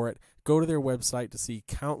word for it. Go to their website to see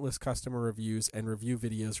countless customer reviews and review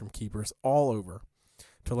videos from keepers all over.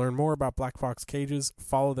 To learn more about Black Box Cages,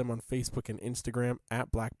 follow them on Facebook and Instagram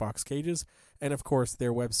at Black Box Cages, and of course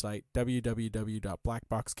their website,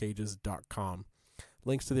 www.blackboxcages.com.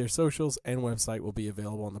 Links to their socials and website will be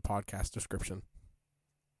available in the podcast description.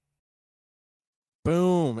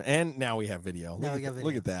 Boom. And now we have video. Now we got video.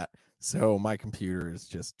 Look at that. So my computer has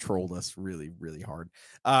just trolled us really, really hard.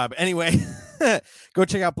 But anyway, go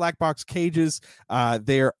check out Black Box Cages.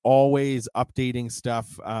 They're always updating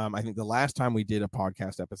stuff. I think the last time we did a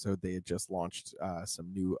podcast episode, they had just launched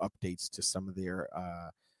some new updates to some of their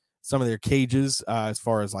cages, as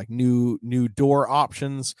far as like new door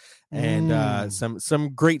options, and some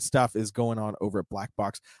great stuff is going on over at Black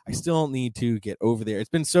Box. I still need to get over there. It's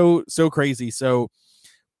been so crazy. So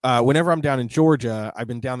whenever I'm down in Georgia, I've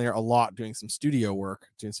been down there a lot doing some studio work,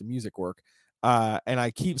 doing some music work, and I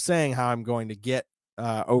keep saying how I'm going to get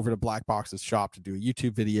over to Black Box's shop to do a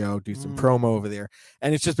YouTube video, do some promo over there,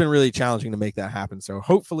 and it's just been really challenging to make that happen. So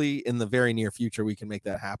hopefully in the very near future we can make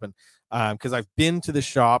that happen, because I've been to the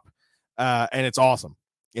shop and it's awesome.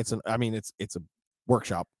 It's a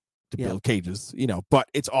workshop to build cages, but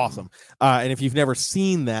it's awesome. And if you've never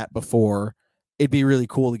seen that before, it'd be really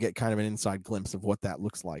cool to get kind of an inside glimpse of what that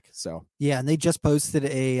looks like. So yeah, and they just posted I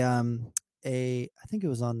think it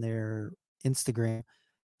was on their Instagram.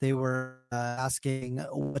 They were asking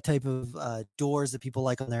what type of doors that people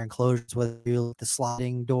like on their enclosures, whether you like the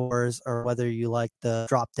sliding doors or whether you like the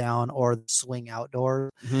drop down or the swing out doors.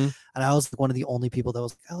 Mm-hmm. And I was one of the only people that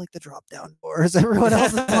was like, I like the drop down doors. Everyone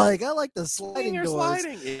else is like, I like the sliding doors.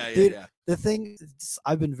 Sliding. Dude, the thing,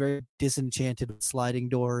 I've been very disenchanted with sliding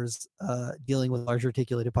doors, dealing with large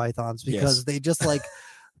articulated pythons, because they just like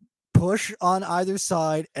push on either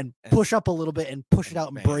side and push up a little bit and push it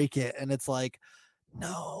out and break it. And it's like,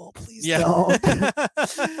 no, please don't.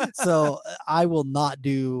 So I will not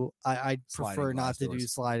do. I prefer not to do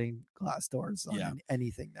sliding glass doors on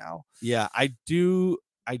anything now. Yeah, I do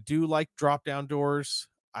like drop down doors.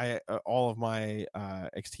 All of my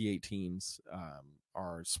XT18s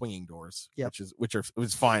are swinging doors, which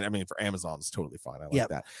is fine. I mean, for Amazon, it's totally fine. I like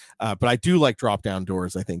that. But I do like drop down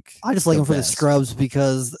doors. I think I just like them for the scrubs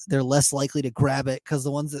because they're less likely to grab it. Because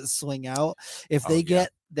the ones that swing out, if they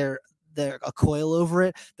get a coil over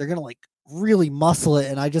it, they're gonna like really muscle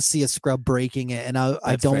it, and I just see a scrub breaking it, and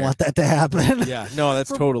I don't want that to happen. Yeah, no, that's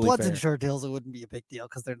totally Bloods fair. and short tails, it wouldn't be a big deal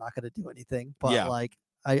because they're not gonna do anything. But like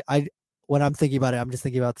I when I'm thinking about it, I'm just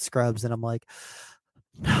thinking about the scrubs, and I'm like,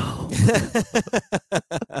 no.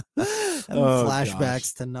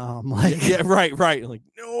 Flashbacks to no. I'm like, right. Like,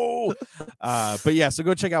 no. But yeah, so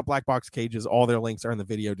go check out Black Box Cages. All their links are in the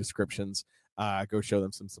video descriptions. Go show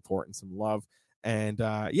them some support and some love. And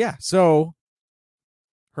so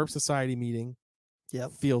Herp Society meeting,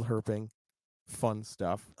 field herping, fun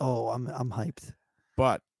stuff. Oh, I'm hyped.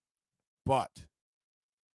 But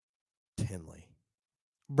Tinley,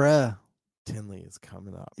 bruh, Tinley is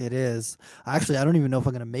coming up. It is. Actually, I don't even know if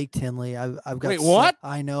I'm gonna make Tinley. I've got. Wait, what?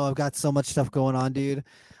 I know. I've got so much stuff going on, dude.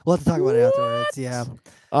 We'll have to talk about it afterwards. Yeah.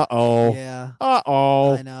 Uh-oh. Yeah.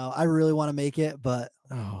 Uh-oh. I know. I really want to make it, but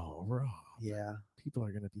Rob. Yeah. People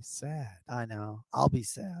are gonna be sad. I know. I'll be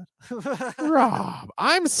sad. Rob,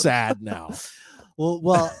 I'm sad now.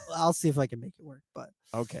 Well, I'll see if I can make it work. But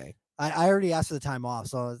okay. I already asked for the time off,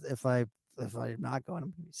 so if I'm not going,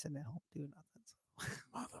 I'm gonna be sitting at home doing nothing.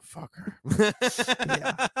 Motherfucker.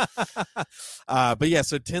 But yeah,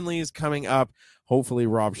 so Tinley is coming up. Hopefully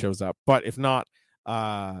Rob shows up. But if not,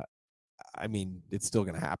 I mean, it's still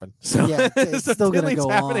gonna happen. So yeah, it's so still Tinley's gonna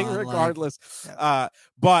go happening on, regardless.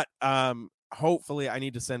 But hopefully I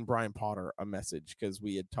need to send Brian Potter a message, because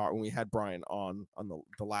we had talked when we had Brian on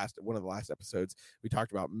the last one of the last episodes. We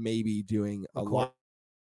talked about maybe doing a live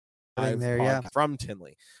podcast from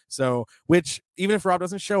Tinley. So, which even if Rob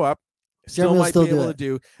doesn't show up, still might be able to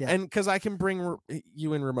do, and because I can bring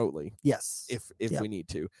you in remotely, if we need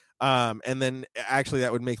to, and then actually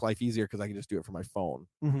that would make life easier because I can just do it from my phone.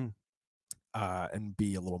 and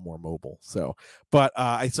be a little more mobile. So, but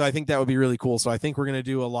I think that would be really cool. So I think we're going to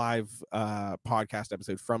do a live podcast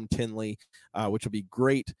episode from Tinley, which will be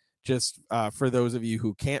great. Just for those of you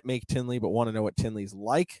who can't make Tinley but want to know what Tinley's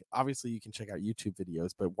like, obviously you can check out YouTube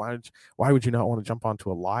videos, but why would you not want to jump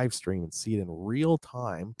onto a live stream and see it in real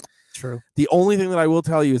time? True. The only thing that I will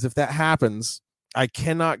tell you is if that happens, I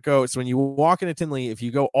cannot go. So when you walk into Tinley, if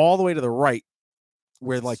you go all the way to the right,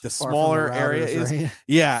 where like the smaller area is, right?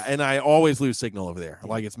 yeah, and I always lose signal over there.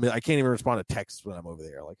 Like I can't even respond to texts when I'm over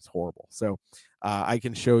there. Like it's horrible. So I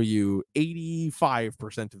can show you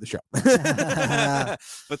 85% of the show,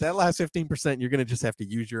 but that last 15%, you're gonna just have to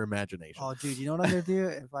use your imagination. Oh, dude, you know what I'm gonna do?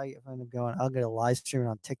 If I end up going, I'll get a live stream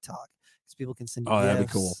on TikTok because people can send you Oh, that'd be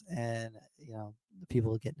gifts, cool. and the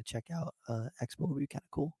people getting to check out Expo would be kind of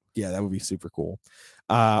cool. Yeah, that would be super cool.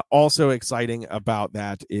 Also exciting about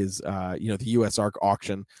that is the USARK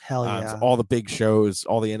auction. Hell yeah. So all the big shows,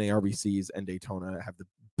 all the NARBCs and Daytona have the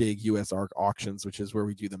big USARK auctions, which is where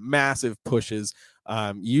we do the massive pushes.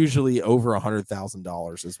 Usually over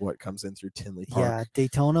 $100,000 is what comes in through Tinley Park. Yeah,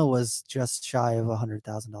 Daytona was just shy of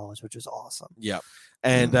 $100,000, which is awesome. Yep.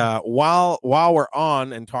 And while we're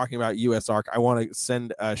on and talking about USARK, I want to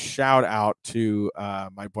send a shout out to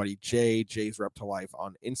my buddy Jay's Reptile Life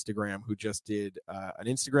on Instagram, who just did an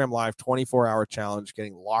Instagram live 24-hour challenge,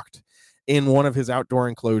 getting locked in one of his outdoor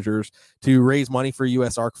enclosures to raise money for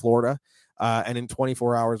USARK Florida. And in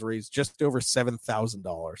 24 hours raised just over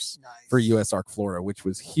 $7,000 for USARK Florida, which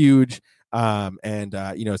was huge.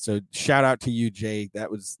 So shout out to you, Jay. That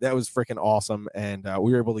was freaking awesome. And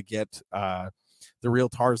we were able to get the real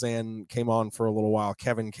Tarzan came on for a little while.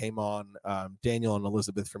 Kevin came on. Daniel and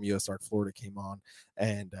Elizabeth from USARK Florida came on,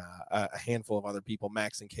 and a handful of other people,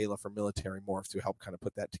 Max and Kayla from Military Morphs, who helped kind of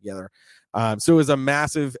put that together. So it was a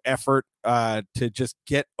massive effort to just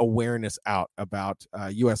get awareness out about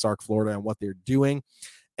USARK Florida and what they're doing.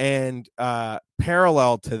 And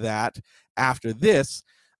parallel to that, after this,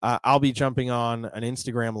 I'll be jumping on an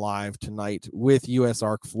Instagram live tonight with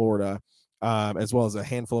USARK Florida, as well as a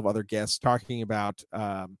handful of other guests, talking about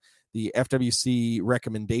the FWC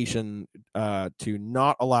recommendation to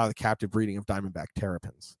not allow the captive breeding of Diamondback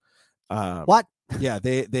terrapins. What? Yeah,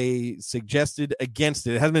 they suggested against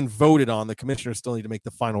it. It hasn't been voted on. The commissioners still need to make the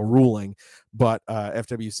final ruling, but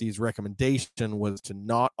FWC's recommendation was to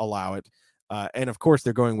not allow it. And of course,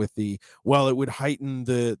 they're going with it would heighten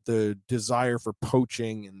the desire for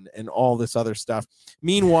poaching and all this other stuff.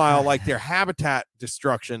 Meanwhile, like their habitat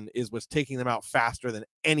destruction is what's taking them out faster than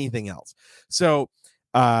anything else. So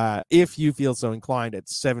if you feel so inclined, at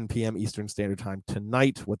 7 p.m. Eastern Standard Time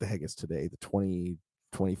tonight, what the heck is today? The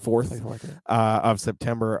 24th of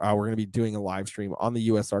September, we're going to be doing a live stream on the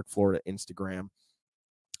USARK Florida Instagram.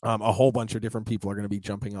 A whole bunch of different people are going to be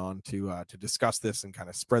jumping on to discuss this and kind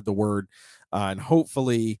of spread the word. And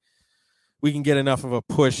hopefully we can get enough of a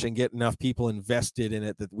push and get enough people invested in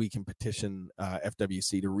it that we can petition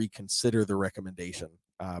FWC to reconsider the recommendation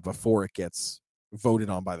before it gets voted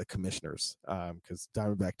on by the commissioners. Because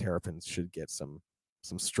Diamondback terrapins should get some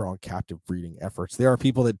strong captive breeding efforts. There are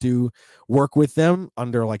people that do work with them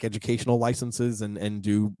under like educational licenses and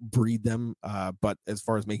do breed them. But as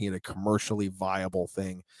far as making it a commercially viable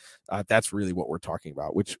thing, that's really what we're talking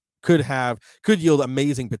about, which could yield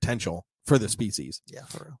amazing potential for the species. Yeah.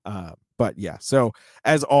 For real. But yeah, so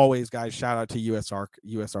as always, guys, shout out to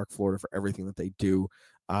USARK Florida for everything that they do.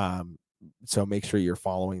 So make sure you're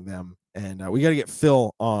following them, and we got to get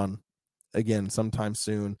Phil on again sometime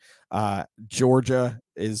soon. Georgia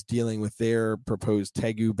is dealing with their proposed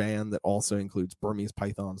tegu ban that also includes Burmese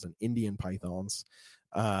pythons and Indian pythons.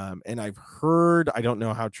 And I've heard, I don't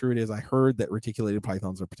know how true it is, I heard that reticulated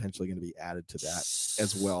pythons are potentially going to be added to that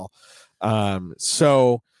as well.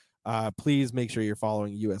 So please make sure you're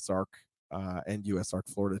following USARK and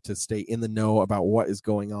USARK Florida to stay in the know about what is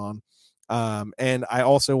going on. And I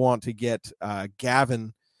also want to get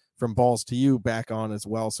Gavin from Balls to You back on as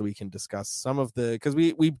well, so we can discuss some of because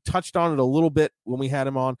we touched on it a little bit when we had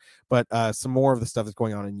him on, but some more of the stuff that's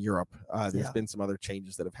going on in Europe. There's been some other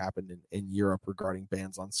changes that have happened in Europe regarding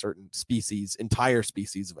bans on certain entire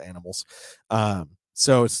species of animals.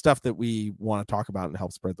 So stuff that we want to talk about and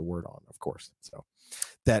help spread the word on, of course. So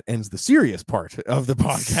that ends the serious part of the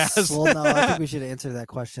podcast. Well, no, I think we should answer that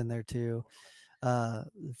question there too,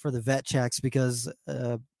 for the vet checks, because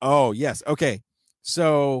oh yes, okay.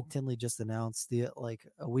 So Tinley just announced like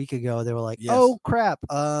a week ago, they were like, yes. Oh crap.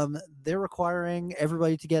 They're requiring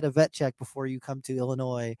everybody to get a vet check before you come to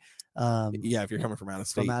Illinois. If you're coming from out of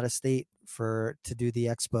state to do the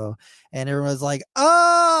expo, and everyone's like,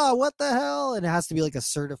 oh, what the hell? And it has to be like a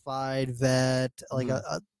certified vet, like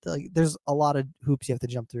like there's a lot of hoops you have to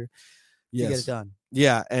jump through. to get Yes. it done.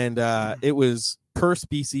 Yeah, and it was per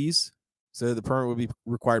species, so the permit would be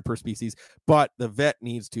required per species. But the vet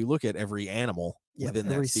needs to look at every animal within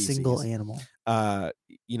every that species. single animal.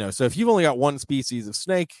 So if you've only got one species of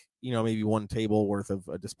snake, maybe one table worth of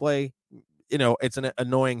a display, it's an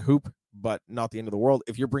annoying hoop, but not the end of the world.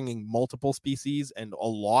 If you're bringing multiple species and a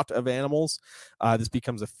lot of animals, this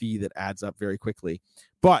becomes a fee that adds up very quickly.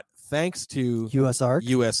 But thanks to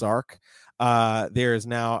USARK, there is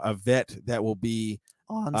now a vet that will be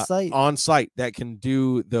on site that can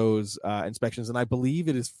do those inspections, and I believe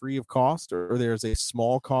it is free of cost, or there's a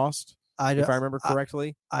small cost. If I remember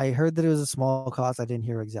correctly, I heard that it was a small cost. I didn't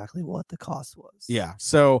hear exactly what the cost was. Yeah.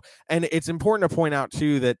 So, and it's important to point out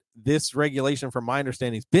too that this regulation, from my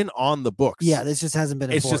understanding, has been on the books. Yeah, this just hasn't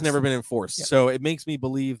been enforced. It's just never been enforced. Yeah. So it makes me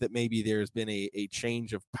believe that maybe there's been a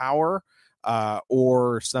change of power,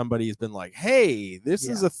 or somebody has been like, hey, this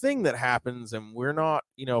is a thing that happens and we're not,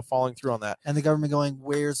 following through on that. And the government going,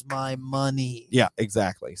 where's my money? Yeah,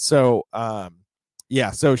 exactly. So,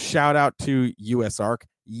 so shout out to USARK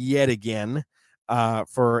yet again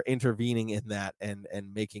for intervening in that and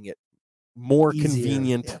making it more easier,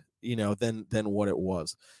 convenient, than what it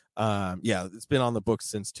was. It's been on the books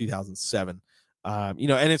since 2007. And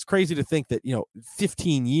it's crazy to think that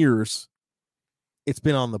 15 years it's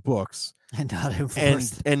been on the books and not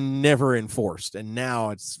enforced and never enforced, and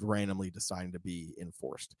now it's randomly deciding to be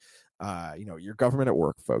enforced. Your government at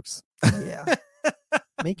work, folks. Yeah.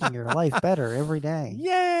 Making your life better every day.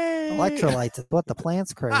 Yay! Electrolytes is what the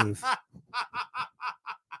plants crave.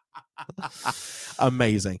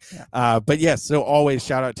 Amazing. Yeah. But yes, so always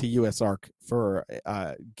shout out to USARK for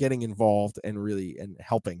getting involved and really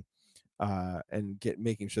helping and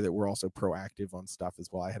making sure that we're also proactive on stuff as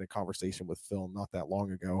well. I had a conversation with Phil not that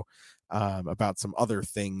long ago about some other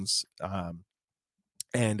things.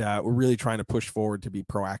 And we're really trying to push forward to be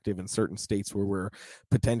proactive in certain states where we're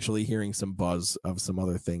potentially hearing some buzz of some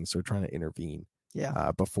other things. So we're trying to intervene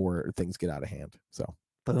before things get out of hand. So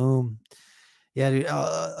boom. Yeah, dude,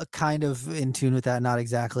 kind of in tune with that. Not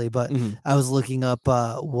exactly, but I was looking up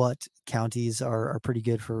what counties are pretty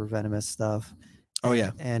good for venomous stuff. Oh,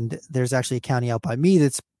 yeah. And there's actually a county out by me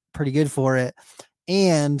that's pretty good for it.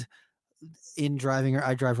 And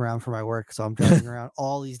I drive around for my work, so I'm driving around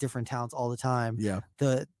all these different towns all the time. Yeah.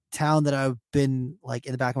 The town that I've been like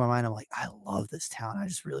in the back of my mind, I'm like, I love this town. I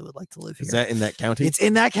just really would like to live here. Is that in that county? It's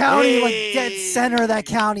in that county, like dead center of that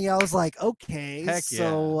county. I was like, okay, heck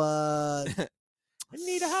so I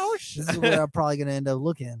need a house. This is where I'm probably gonna end up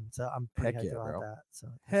looking. So I'm pretty happy about bro. that. So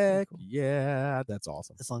heck cool. Yeah, that's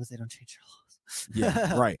awesome. As long as they don't change your laws.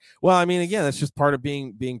 Yeah, right. Well, I mean, again, that's just part of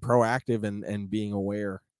being proactive and being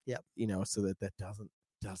aware. Yep. So that doesn't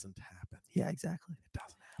happen. Yeah, exactly. It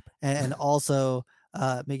doesn't happen. And also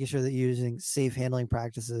making sure that you're using safe handling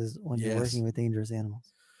practices when you're working with dangerous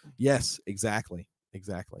animals. Yes, exactly.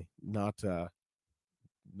 Not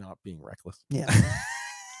being reckless. Yeah.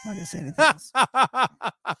 I'm not gonna say anything else.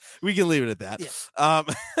 We can leave it at that.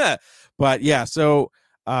 Yeah. But yeah, so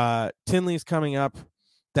Tinley's coming up.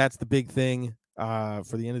 That's the big thing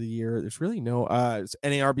for the end of the year. There's really no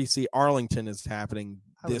NARBC Arlington is happening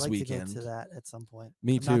this weekend. To get to that at some point.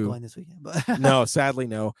 Me I'm too. Not going this weekend, but no, sadly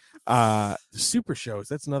no. Super shows.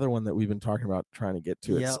 That's another one that we've been talking about trying to get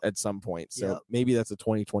to at some point. So maybe that's a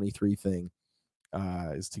 2023 thing,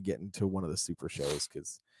 is to get into one of the super shows,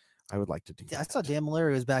 because I would like to do that. I saw Dan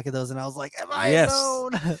Mallory was back at those, and I was like, "Am I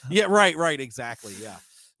alone?" Yeah, right, exactly.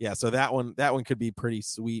 Yeah. So that one could be pretty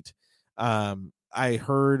sweet. I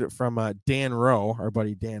heard from Dan Rowe, our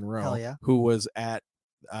buddy Dan Rowe, who was at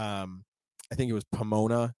I think it was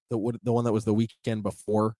Pomona, the one that was the weekend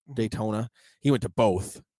before Daytona. He went to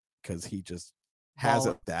both because he just has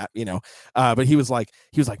that. But he was like,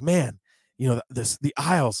 man, the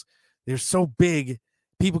aisles, they're so big.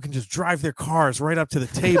 People can just drive their cars right up to the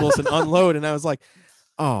tables and unload. And I was like,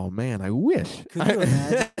 oh man, I wish. Could you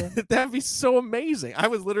imagine? That'd be so amazing. I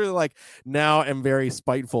was literally like, now I'm very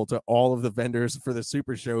spiteful to all of the vendors for the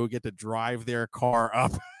Super Show who get to drive their car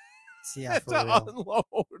up to unload,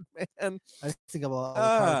 man. I just think about all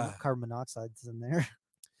the carbon monoxide in there.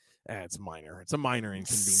 It's minor. It's a minor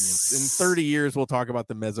inconvenience. In 30 years, we'll talk about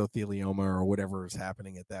the mesothelioma or whatever is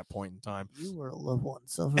happening at that point in time. You were a loved one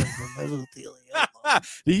suffering from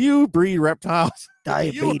mesothelioma. Do you breed reptiles?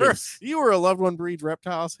 Diabetes. You were a loved one breeds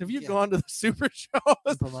reptiles. Have you gone to the Super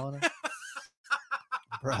Shows? Pomona.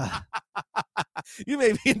 Bruh. You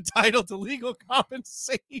may be entitled to legal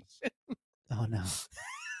compensation. Oh no.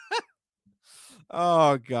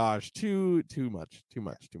 Oh gosh, too much.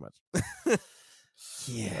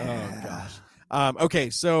 Yeah. Oh gosh. Okay,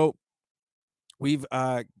 so we've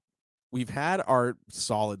we've had our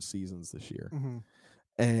solid seasons this year, Mhm.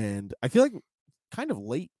 and I feel like kind of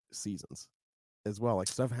late seasons as well, like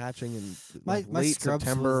stuff hatching in My late scrubs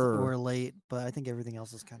September. were late, but I think everything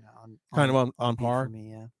else is kind of on beat par. for me.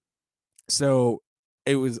 Yeah. So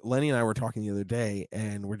it was Lenny and I were talking the other day,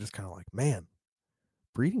 and we're just kind of like, man,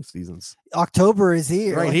 breeding season's October is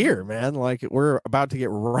here. right like- here, man. Like we're about to get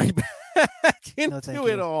right back into thank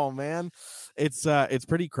it you. all, man. It's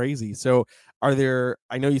pretty crazy. So are there,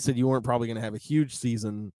 I know you said you weren't probably going to have a huge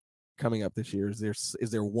season coming up this year. Is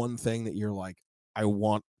there one thing that you're like, I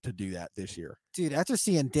want to do that this year? Dude, after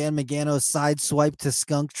seeing Dan Magano's side swipe to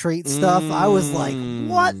skunk trait stuff, I was like,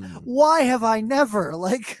 what? Why have I never?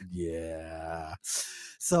 Like, Yeah.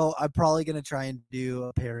 so I'm probably gonna try and do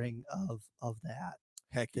a pairing of that.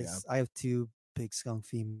 Heck yeah. 'Cause I have 2 big skunk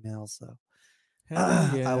females, so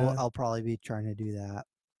Hell yeah. I'll probably be trying to do that.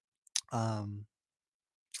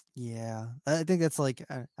 Yeah, I think that's like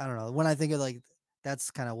I don't know. When I think of like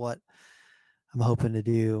that's kind of what I'm hoping to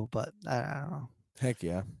do, but I don't know. Heck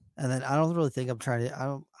yeah. And then I don't really think I'm trying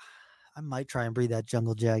to. I might try and breed that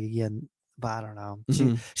jungle jag again, but I don't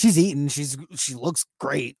know. She's eating. She looks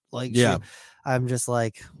great. Like Yeah. I'm just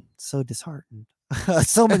like so disheartened.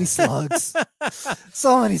 So many slugs.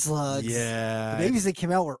 So many slugs. Yeah. The babies that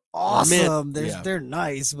came out were awesome. Yeah. They're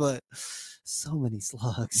nice, but so many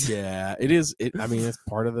slugs. Yeah, it is. I mean, it's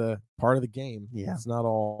part of the game. Yeah. It's not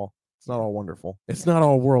all wonderful. It's not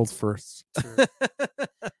all world's firsts. True.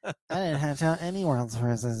 I didn't have any world's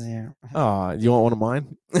first this year. You want one of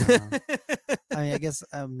mine? I mean, I guess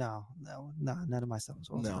no, none of my stuff was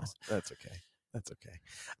world's No, first. that's okay. That's okay.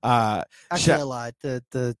 Actually, I lied.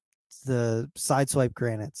 The side swipe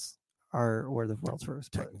granites were the world's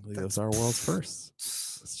first. but Technically, that's- those are world's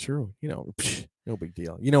firsts. It's true. No big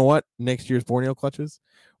deal. You know what? Next year's Borneo clutches,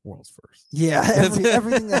 world's first. Yeah,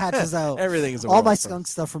 everything that hatches out. Everything is a all my world's skunk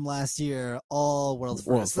first. stuff from last year, all world's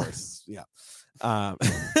World's first. first. Yeah.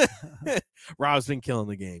 Rob's been killing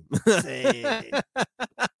the game. Say.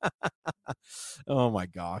 Oh my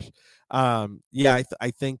gosh. Yeah,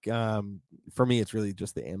 I think for me it's really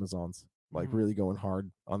just the Amazons. Like Mhm. really going hard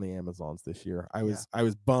on the Amazons this year. I Yeah.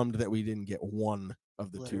 was bummed that we didn't get one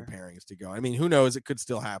of the two Litter. pairings to go. I mean, who knows? It could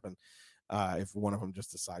still happen if one of them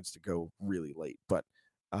just decides to go really late. But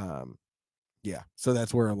yeah, so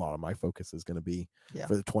that's where a lot of my focus is going to be Yeah.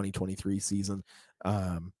 for the 2023 season.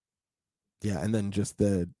 Yeah, and then just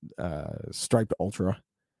the striped ultra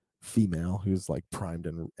female who's like primed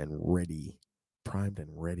and ready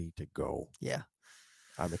to go. Yeah.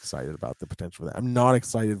 I'm excited about the potential for that. I'm not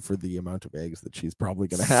excited for the amount of eggs that she's probably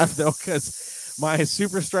going to have though, because my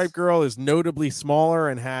super striped girl is notably smaller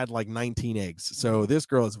and had like 19 eggs. So this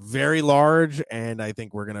girl is very large, and I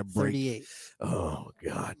think we're going to break. 38. Oh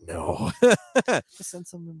God, no. Just send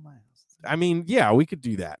some in my house. I mean, yeah, we could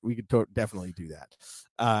do that. We could definitely do that.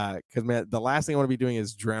 Because man, the last thing I want to be doing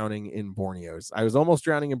is drowning in Borneos. I was almost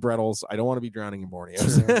drowning in Brettles. I don't want to be drowning in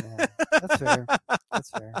Borneos. True, yeah. That's fair. That's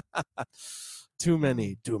fair. Too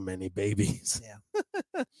many babies.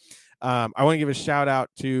 Yeah. I want to give a shout out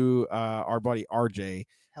to our buddy RJ,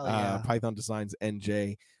 Hell yeah. Python Designs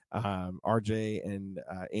NJ, RJ and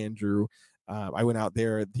Andrew. I went out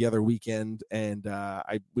there the other weekend, and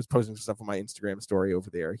I was posting some stuff on my Instagram story over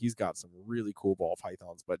there. He's got some really cool ball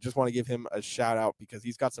pythons, but just want to give him a shout out because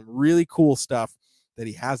he's got some really cool stuff that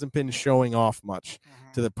he hasn't been showing off much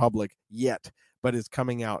to the public yet, but is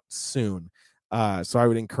coming out soon. So I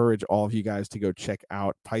would encourage all of you guys to go check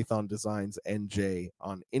out Python Designs NJ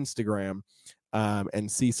on Instagram and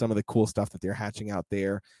see some of the cool stuff that they're hatching out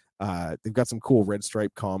there. They've got some cool red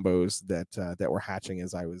stripe combos that were hatching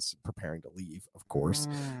as I was preparing to leave, of course.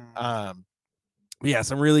 Yeah,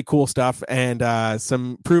 some really cool stuff, and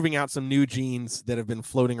some proving out some new genes that have been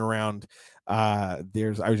floating around. I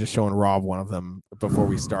was just showing Rob one of them before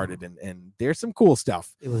we started, and there's some cool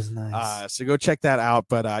stuff. It was nice. So go check that out.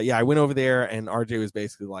 But yeah, I went over there, and RJ was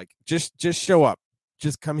basically like, just show up,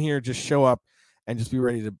 just come here, just show up, and just be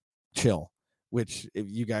ready to chill. Which, if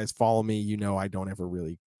you guys follow me, you know I don't ever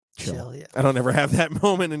really chill. Yeah. I don't ever have that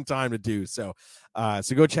moment in time to do so.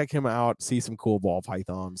 So go check him out, see some cool ball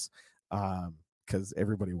pythons, because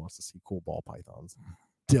everybody wants to see cool ball pythons.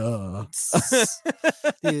 Duh.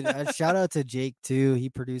 Dude, shout out to Jake too. He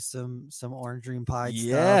produced some Orange Dream Pie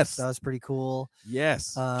Yes. stuff. That was pretty cool.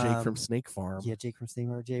 Yes, Jake from Um, Snake Farm. Yeah, Jake from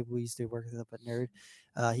Steamer. Jake, we used to work with up at Nerd.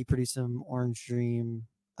 He produced some Orange Dream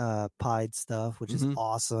pied stuff, which is Mhm.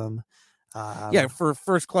 awesome. Yeah, for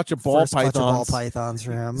first clutch of ball first clutch of pythons. ball pythons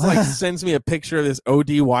for him. It's like sends me a picture of this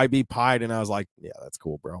ODYB pied, and I was like, yeah, that's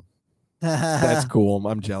cool, bro. That's cool.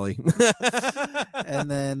 I'm jelly. And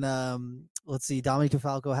then let's see. Dominic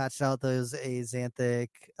DeFalco hatched out those Axanthic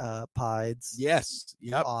pieds. Yes.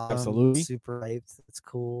 Yep. Awesome, Absolutely. super hyped. That's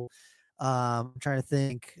cool. I'm trying to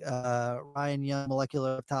think. Ryan Young,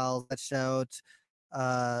 Molecular Reptiles hatched out.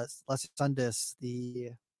 Lesser Sundus,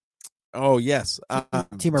 the Oh yes.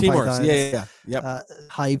 Timor Timors. pythons. Yeah. Yep.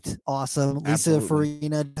 Hyped, awesome. Lisa Absolutely.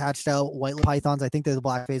 Farina hatched out white lip pythons. I think they're the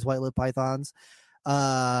black face white lip pythons.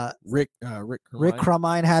 Rick Rick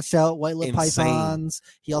Crumine hatched out white lip Insane. pythons.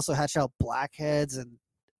 He also hatched out blackheads and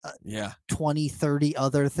 20, 30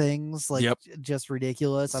 other things, like just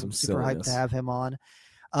ridiculous. I'm super hyped to have him on.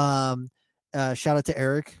 Shout out to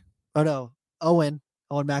Eric.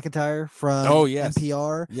 Owen McIntyre from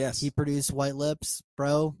NPR. Yes. He produced White Lips,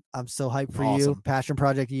 bro. I'm so hyped for you. Passion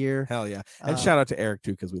project year. Hell yeah. And shout out to Eric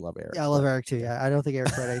too, because we love Eric. Yeah, I love Eric too. Yeah. I don't think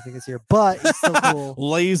Eric read anything this year, but he's still cool.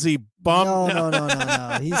 Lazy bum.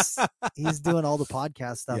 No. He's doing all the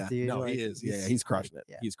podcast stuff, dude. No, he is. Yeah, he's crushing it.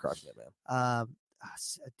 Yeah. He's crushing it, man.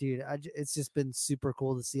 Dude, it's just been super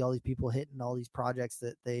cool to see all these people hitting all these projects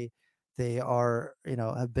that they are,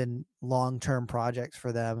 have been long-term projects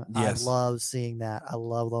for them. Yes. I love seeing that. I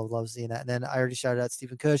love seeing that. And then I already shouted out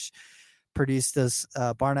Stephen Cush, produced those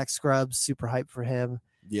Barnack scrubs, super hype for him.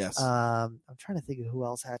 Yes. I'm trying to think of who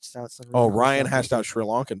else hatched out some. Ryan hatched out Sri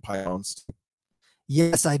Lankan pythons.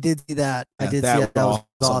 Yes, I did see that. Yeah, I did see that. That was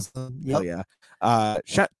awesome. Yep. Yeah.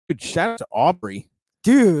 Shout out to Aubrey,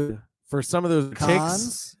 dude, for some of those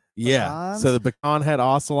ticks. Yeah. Pecans? So the pecan head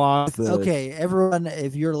ocelot. Okay, everyone,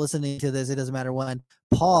 if you're listening to this, it doesn't matter when,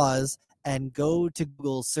 pause and go to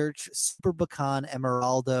Google, search Super Pecan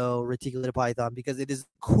Emeraldo reticulated python, because it is the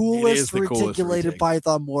coolest reticulated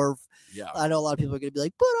python morph. Yeah. I know a lot of people are going to be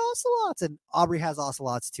like, but ocelots, and Aubrey has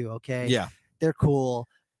ocelots too. Okay. Yeah. They're cool.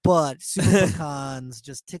 But super pecans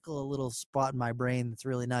just tickle a little spot in my brain that's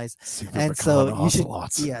really nice. Super and so you should,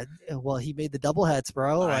 well, he made the double heads,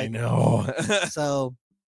 bro. I know. So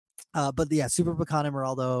but yeah, Super Pecan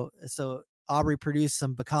Emeraldo. So Aubrey produced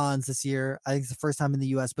some pecans this year. I think it's the first time in the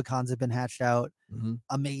US pecans have been hatched out. Mm-hmm.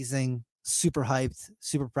 Amazing, super hyped,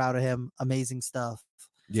 super proud of him. Amazing stuff.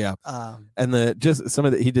 Yeah. And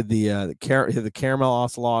he did the caramel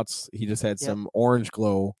ocelots. He just had some orange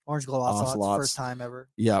glow ocelots, first time ever.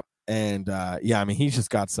 Yep. And I mean, he's just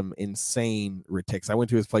got some insane retics. I went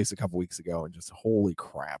to his place a couple weeks ago and just holy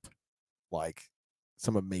crap, like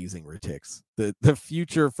some amazing retics. The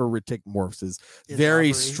future for retic morphs is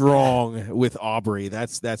very strong with Aubrey.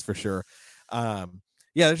 That's for sure.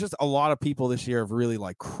 There's just a lot of people this year have really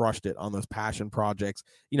like crushed it on those passion projects.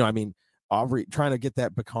 I mean, Aubrey trying to get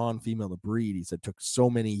that pecan female to breed, he said, took so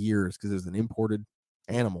many years because it was an imported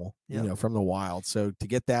animal, from the wild. So to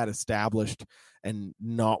get that established and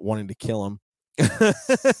not wanting to kill him,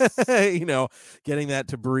 getting that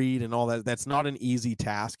to breed and all that's not an easy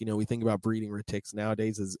task. We think about breeding retics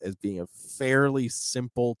nowadays as being a fairly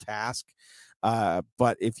simple task.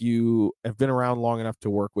 But if you have been around long enough to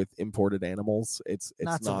work with imported animals, it's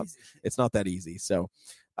not that easy. So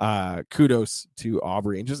kudos to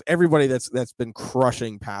Aubrey and just everybody that's been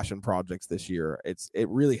crushing passion projects this year. It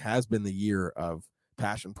really has been the year of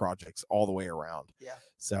passion projects all the way around. Yeah.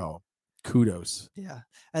 So kudos. Yeah.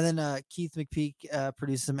 And then Keith McPeak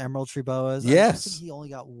produced some emerald tree boas. Yes. I think he only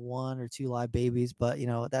got 1 or 2 live babies, but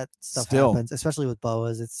that stuff happens, especially with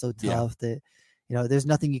boas. It's so tough that there's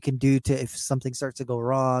nothing you can do if something starts to go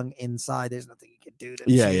wrong inside. There's nothing you can do to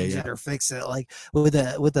change it or fix it. Like with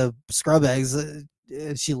the scrub eggs,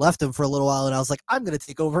 she left them for a little while, and I was like, I'm gonna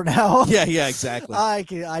take over now. Yeah, exactly.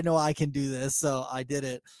 I know I can do this, so I did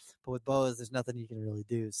it. But with boas, there's nothing you can really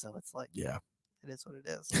do. So it's like, it is what it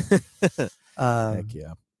is. Heck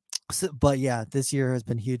yeah. But yeah, this year has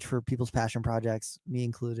been huge for people's passion projects, me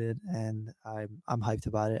included, and I'm hyped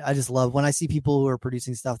about it. I just love when I see people who are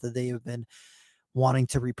producing stuff that they have been wanting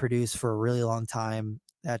to reproduce for a really long time.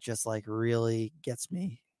 That just like really gets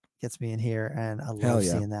me in here, and I love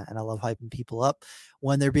seeing that, and I love hyping people up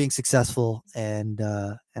when they're being successful, and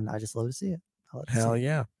I just love to see it. Hell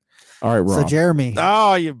yeah. All right, Rob. So Jeremy,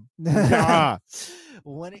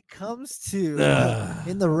 when it comes to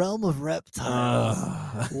in the realm of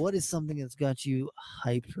reptiles, what is something that's got you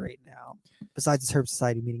hyped right now besides this Herb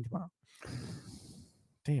Society meeting tomorrow?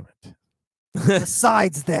 Damn it.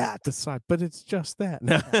 Besides that, but it's just that.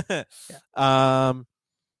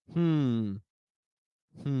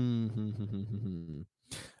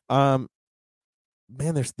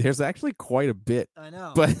 Man, there's actually quite a bit. I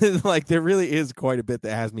know, but like there really is quite a bit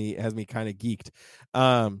that has me kind of geeked.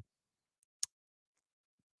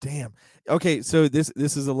 Damn. Okay, so this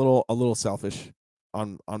is a little selfish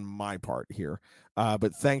on my part here,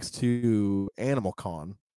 but thanks to Animal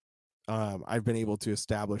Con, I've been able to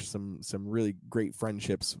establish some really great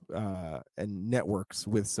friendships and networks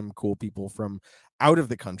with some cool people from out of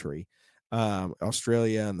the country,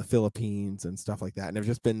 Australia and the Philippines and stuff like that. And I've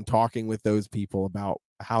just been talking with those people about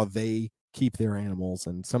how they keep their animals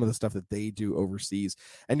and some of the stuff that they do overseas,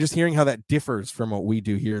 and just hearing how that differs from what we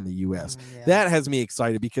do here in the US. Yeah. That has me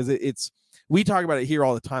excited because it's we talk about it here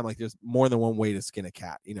all the time. Like there's more than one way to skin a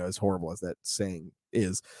cat, as horrible as that saying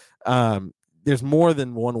is. There's more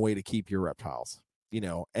than one way to keep your reptiles,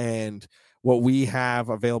 and what we have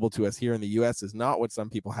available to us here in the US is not what some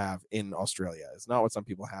people have in Australia. It's not what some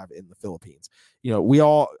people have in the Philippines. We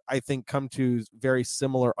all, I think, come to very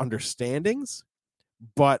similar understandings,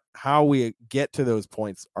 but how we get to those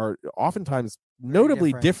points are oftentimes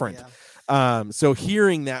notably different. Yeah. So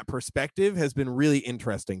hearing that perspective has been really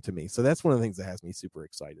interesting to me. So that's one of the things that has me super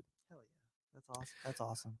excited. Hell yeah. That's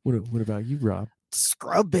awesome. What about you, Rob?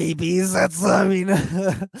 Scrub babies. I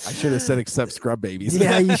should have said except scrub babies.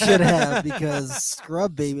 Yeah, you should have, because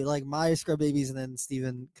scrub baby, like my scrub babies, and then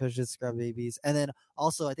Stephen Cush's scrub babies, and then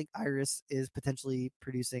also I think Iris is potentially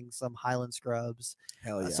producing some Highland scrubs.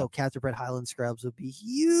 Hell yeah! So captive bred Highland scrubs would be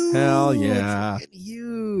huge. Hell yeah!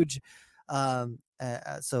 Huge.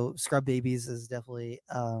 So scrub babies is definitely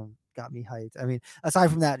got me hyped. I mean, aside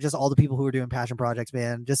from that, just all the people who are doing passion projects,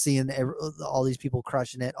 man, just seeing all these people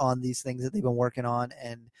crushing it on these things that they've been working on,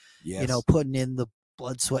 and putting in the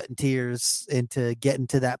blood, sweat, and tears into getting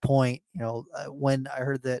to that point. When I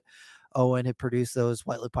heard that Owen had produced those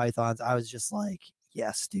white-lipped pythons, I was just like,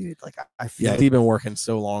 yes, dude. Like I feel. Yeah, he's been working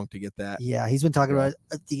so long to get that. Yeah, he's been talking about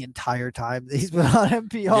it the entire time that he's been on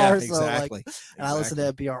NPR. Yeah, so exactly. And I listen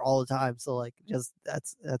to NPR all the time. So like, just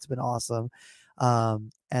that's been awesome.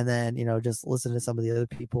 And then, just listen to some of the other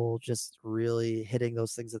people just really hitting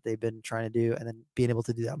those things that they've been trying to do, and then being able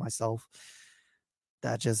to do that myself.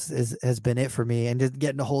 That just has been it for me. And just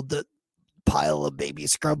getting to hold the pile of baby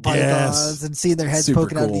scrub pythons and seeing their heads super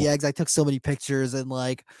poking out of cool. the eggs. I took so many pictures, and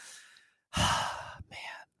like,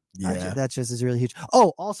 yeah, that just is really huge.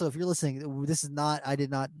 Oh, also, if you're listening, I did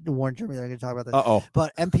not warn Jeremy that I'm going to talk about this.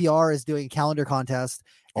 But NPR is doing a calendar contest.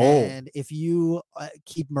 And if you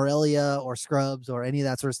keep Morelia or scrubs or any of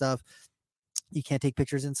that sort of stuff, you can't take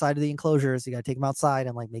pictures inside of the enclosures. You got to take them outside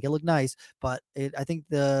and like make it look nice. But I think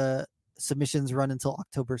the submissions run until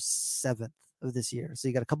October 7th of this year. So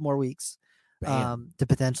you got a couple more weeks to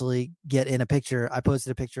potentially get in a picture. I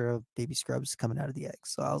posted a picture of baby scrubs coming out of the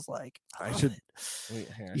eggs. So I was like, I should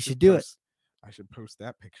do it. I should post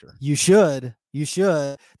that picture. You should.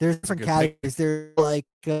 There's different categories. There's like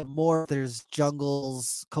more. There's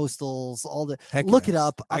jungles, coastals, all the. Look it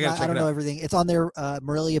up. I don't know everything. It's on their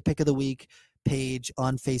Morelia Pick of the Week page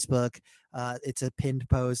on Facebook. It's a pinned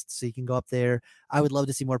post, so you can go up there. I would love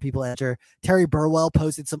to see more people enter. Terry Burwell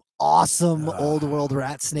posted some awesome old world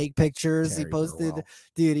rat snake pictures. He posted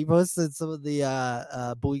some of the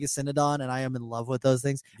Boiga Synodon, and I am in love with those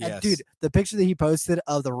things. Yes. And dude, the picture that he posted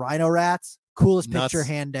of the rhino rats, coolest picture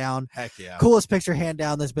hand down. Heck yeah. Coolest picture hand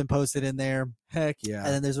down that's been posted in there. Heck yeah. And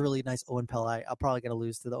then there's a really nice Owen Peli. I'm probably gonna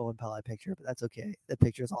lose to the Owen Peli picture, but that's okay. That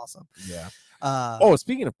picture is awesome. Yeah.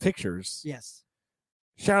 Speaking of pictures, yes.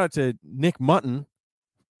 Shout out to Nick Mutton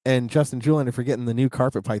and Justin Julian for getting the new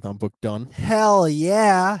carpet python book done. Hell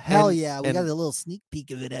yeah. We got a little sneak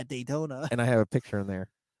peek of it at Daytona. And I have a picture in there.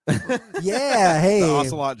 Yeah, hey. The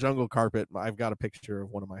Ocelot jungle carpet. I've got a picture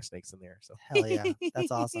of one of my snakes in there. So hell yeah.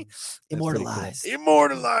 That's awesome. Immortalized. Cool.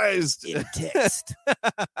 Immortalized in text.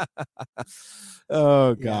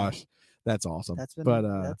 Oh gosh. Yeah. That's awesome. That's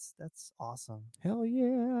awesome. Hell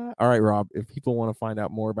yeah. All right, Rob, if people want to find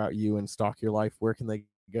out more about you and stalk your life, where can they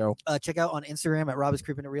go? Check out on Instagram at Rob is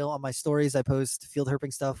Creeping It Real. On my stories, I post field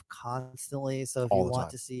herping stuff constantly. So if you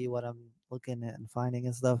want to see what I'm looking at and finding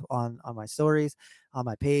and stuff on my stories, on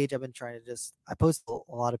my page, I've been trying to I post a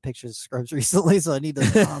lot of pictures of scrubs recently, so I need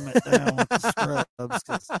to comment down with the scrubs,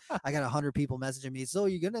 because I got 100 people messaging me. So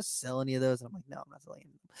you're gonna sell any of those? And I'm like, no, I'm not selling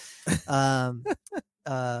them.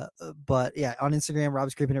 But yeah, on Instagram,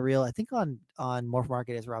 Rob's Creeping It Real. I think on Morph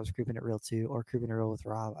Market is Rob's Creeping It Real too, or Creeping It Real with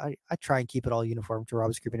Rob. I try and keep it all uniform to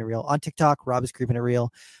Rob's Creeping It Real. On TikTok, Rob is Creeping It Real.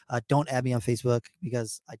 Don't add me on Facebook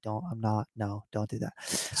because don't do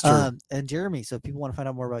that. And Jeremy, so if people want to find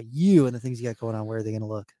out more about you and the things you got going on, where are they going to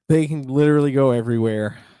look? They can literally go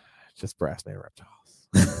everywhere. Just Brassman Reptiles.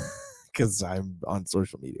 Because I'm on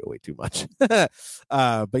social media way too much. But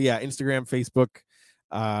yeah, Instagram, Facebook,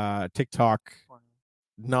 TikTok.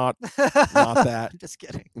 Not that. Just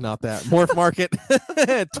kidding. Not that. Morph Market,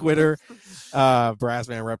 Twitter,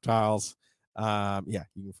 Brassman Reptiles. Yeah,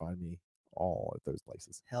 you can find me all at those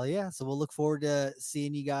places. Hell yeah. So we'll look forward to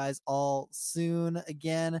seeing you guys all soon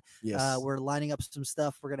again. Yes. We're lining up some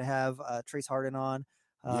stuff. We're going to have Trace Harden on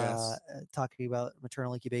Yes. talking about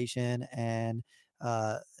maternal incubation and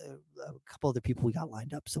a couple other people we got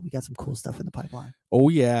lined up. So we got some cool stuff in the pipeline. Oh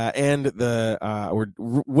yeah, and the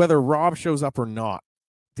whether Rob shows up or not,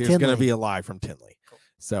 there's going to Tinley. be a live from Tinley. Cool.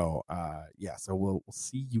 So yeah, so we'll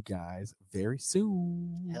see you guys very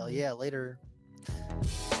soon. Hell yeah. Later.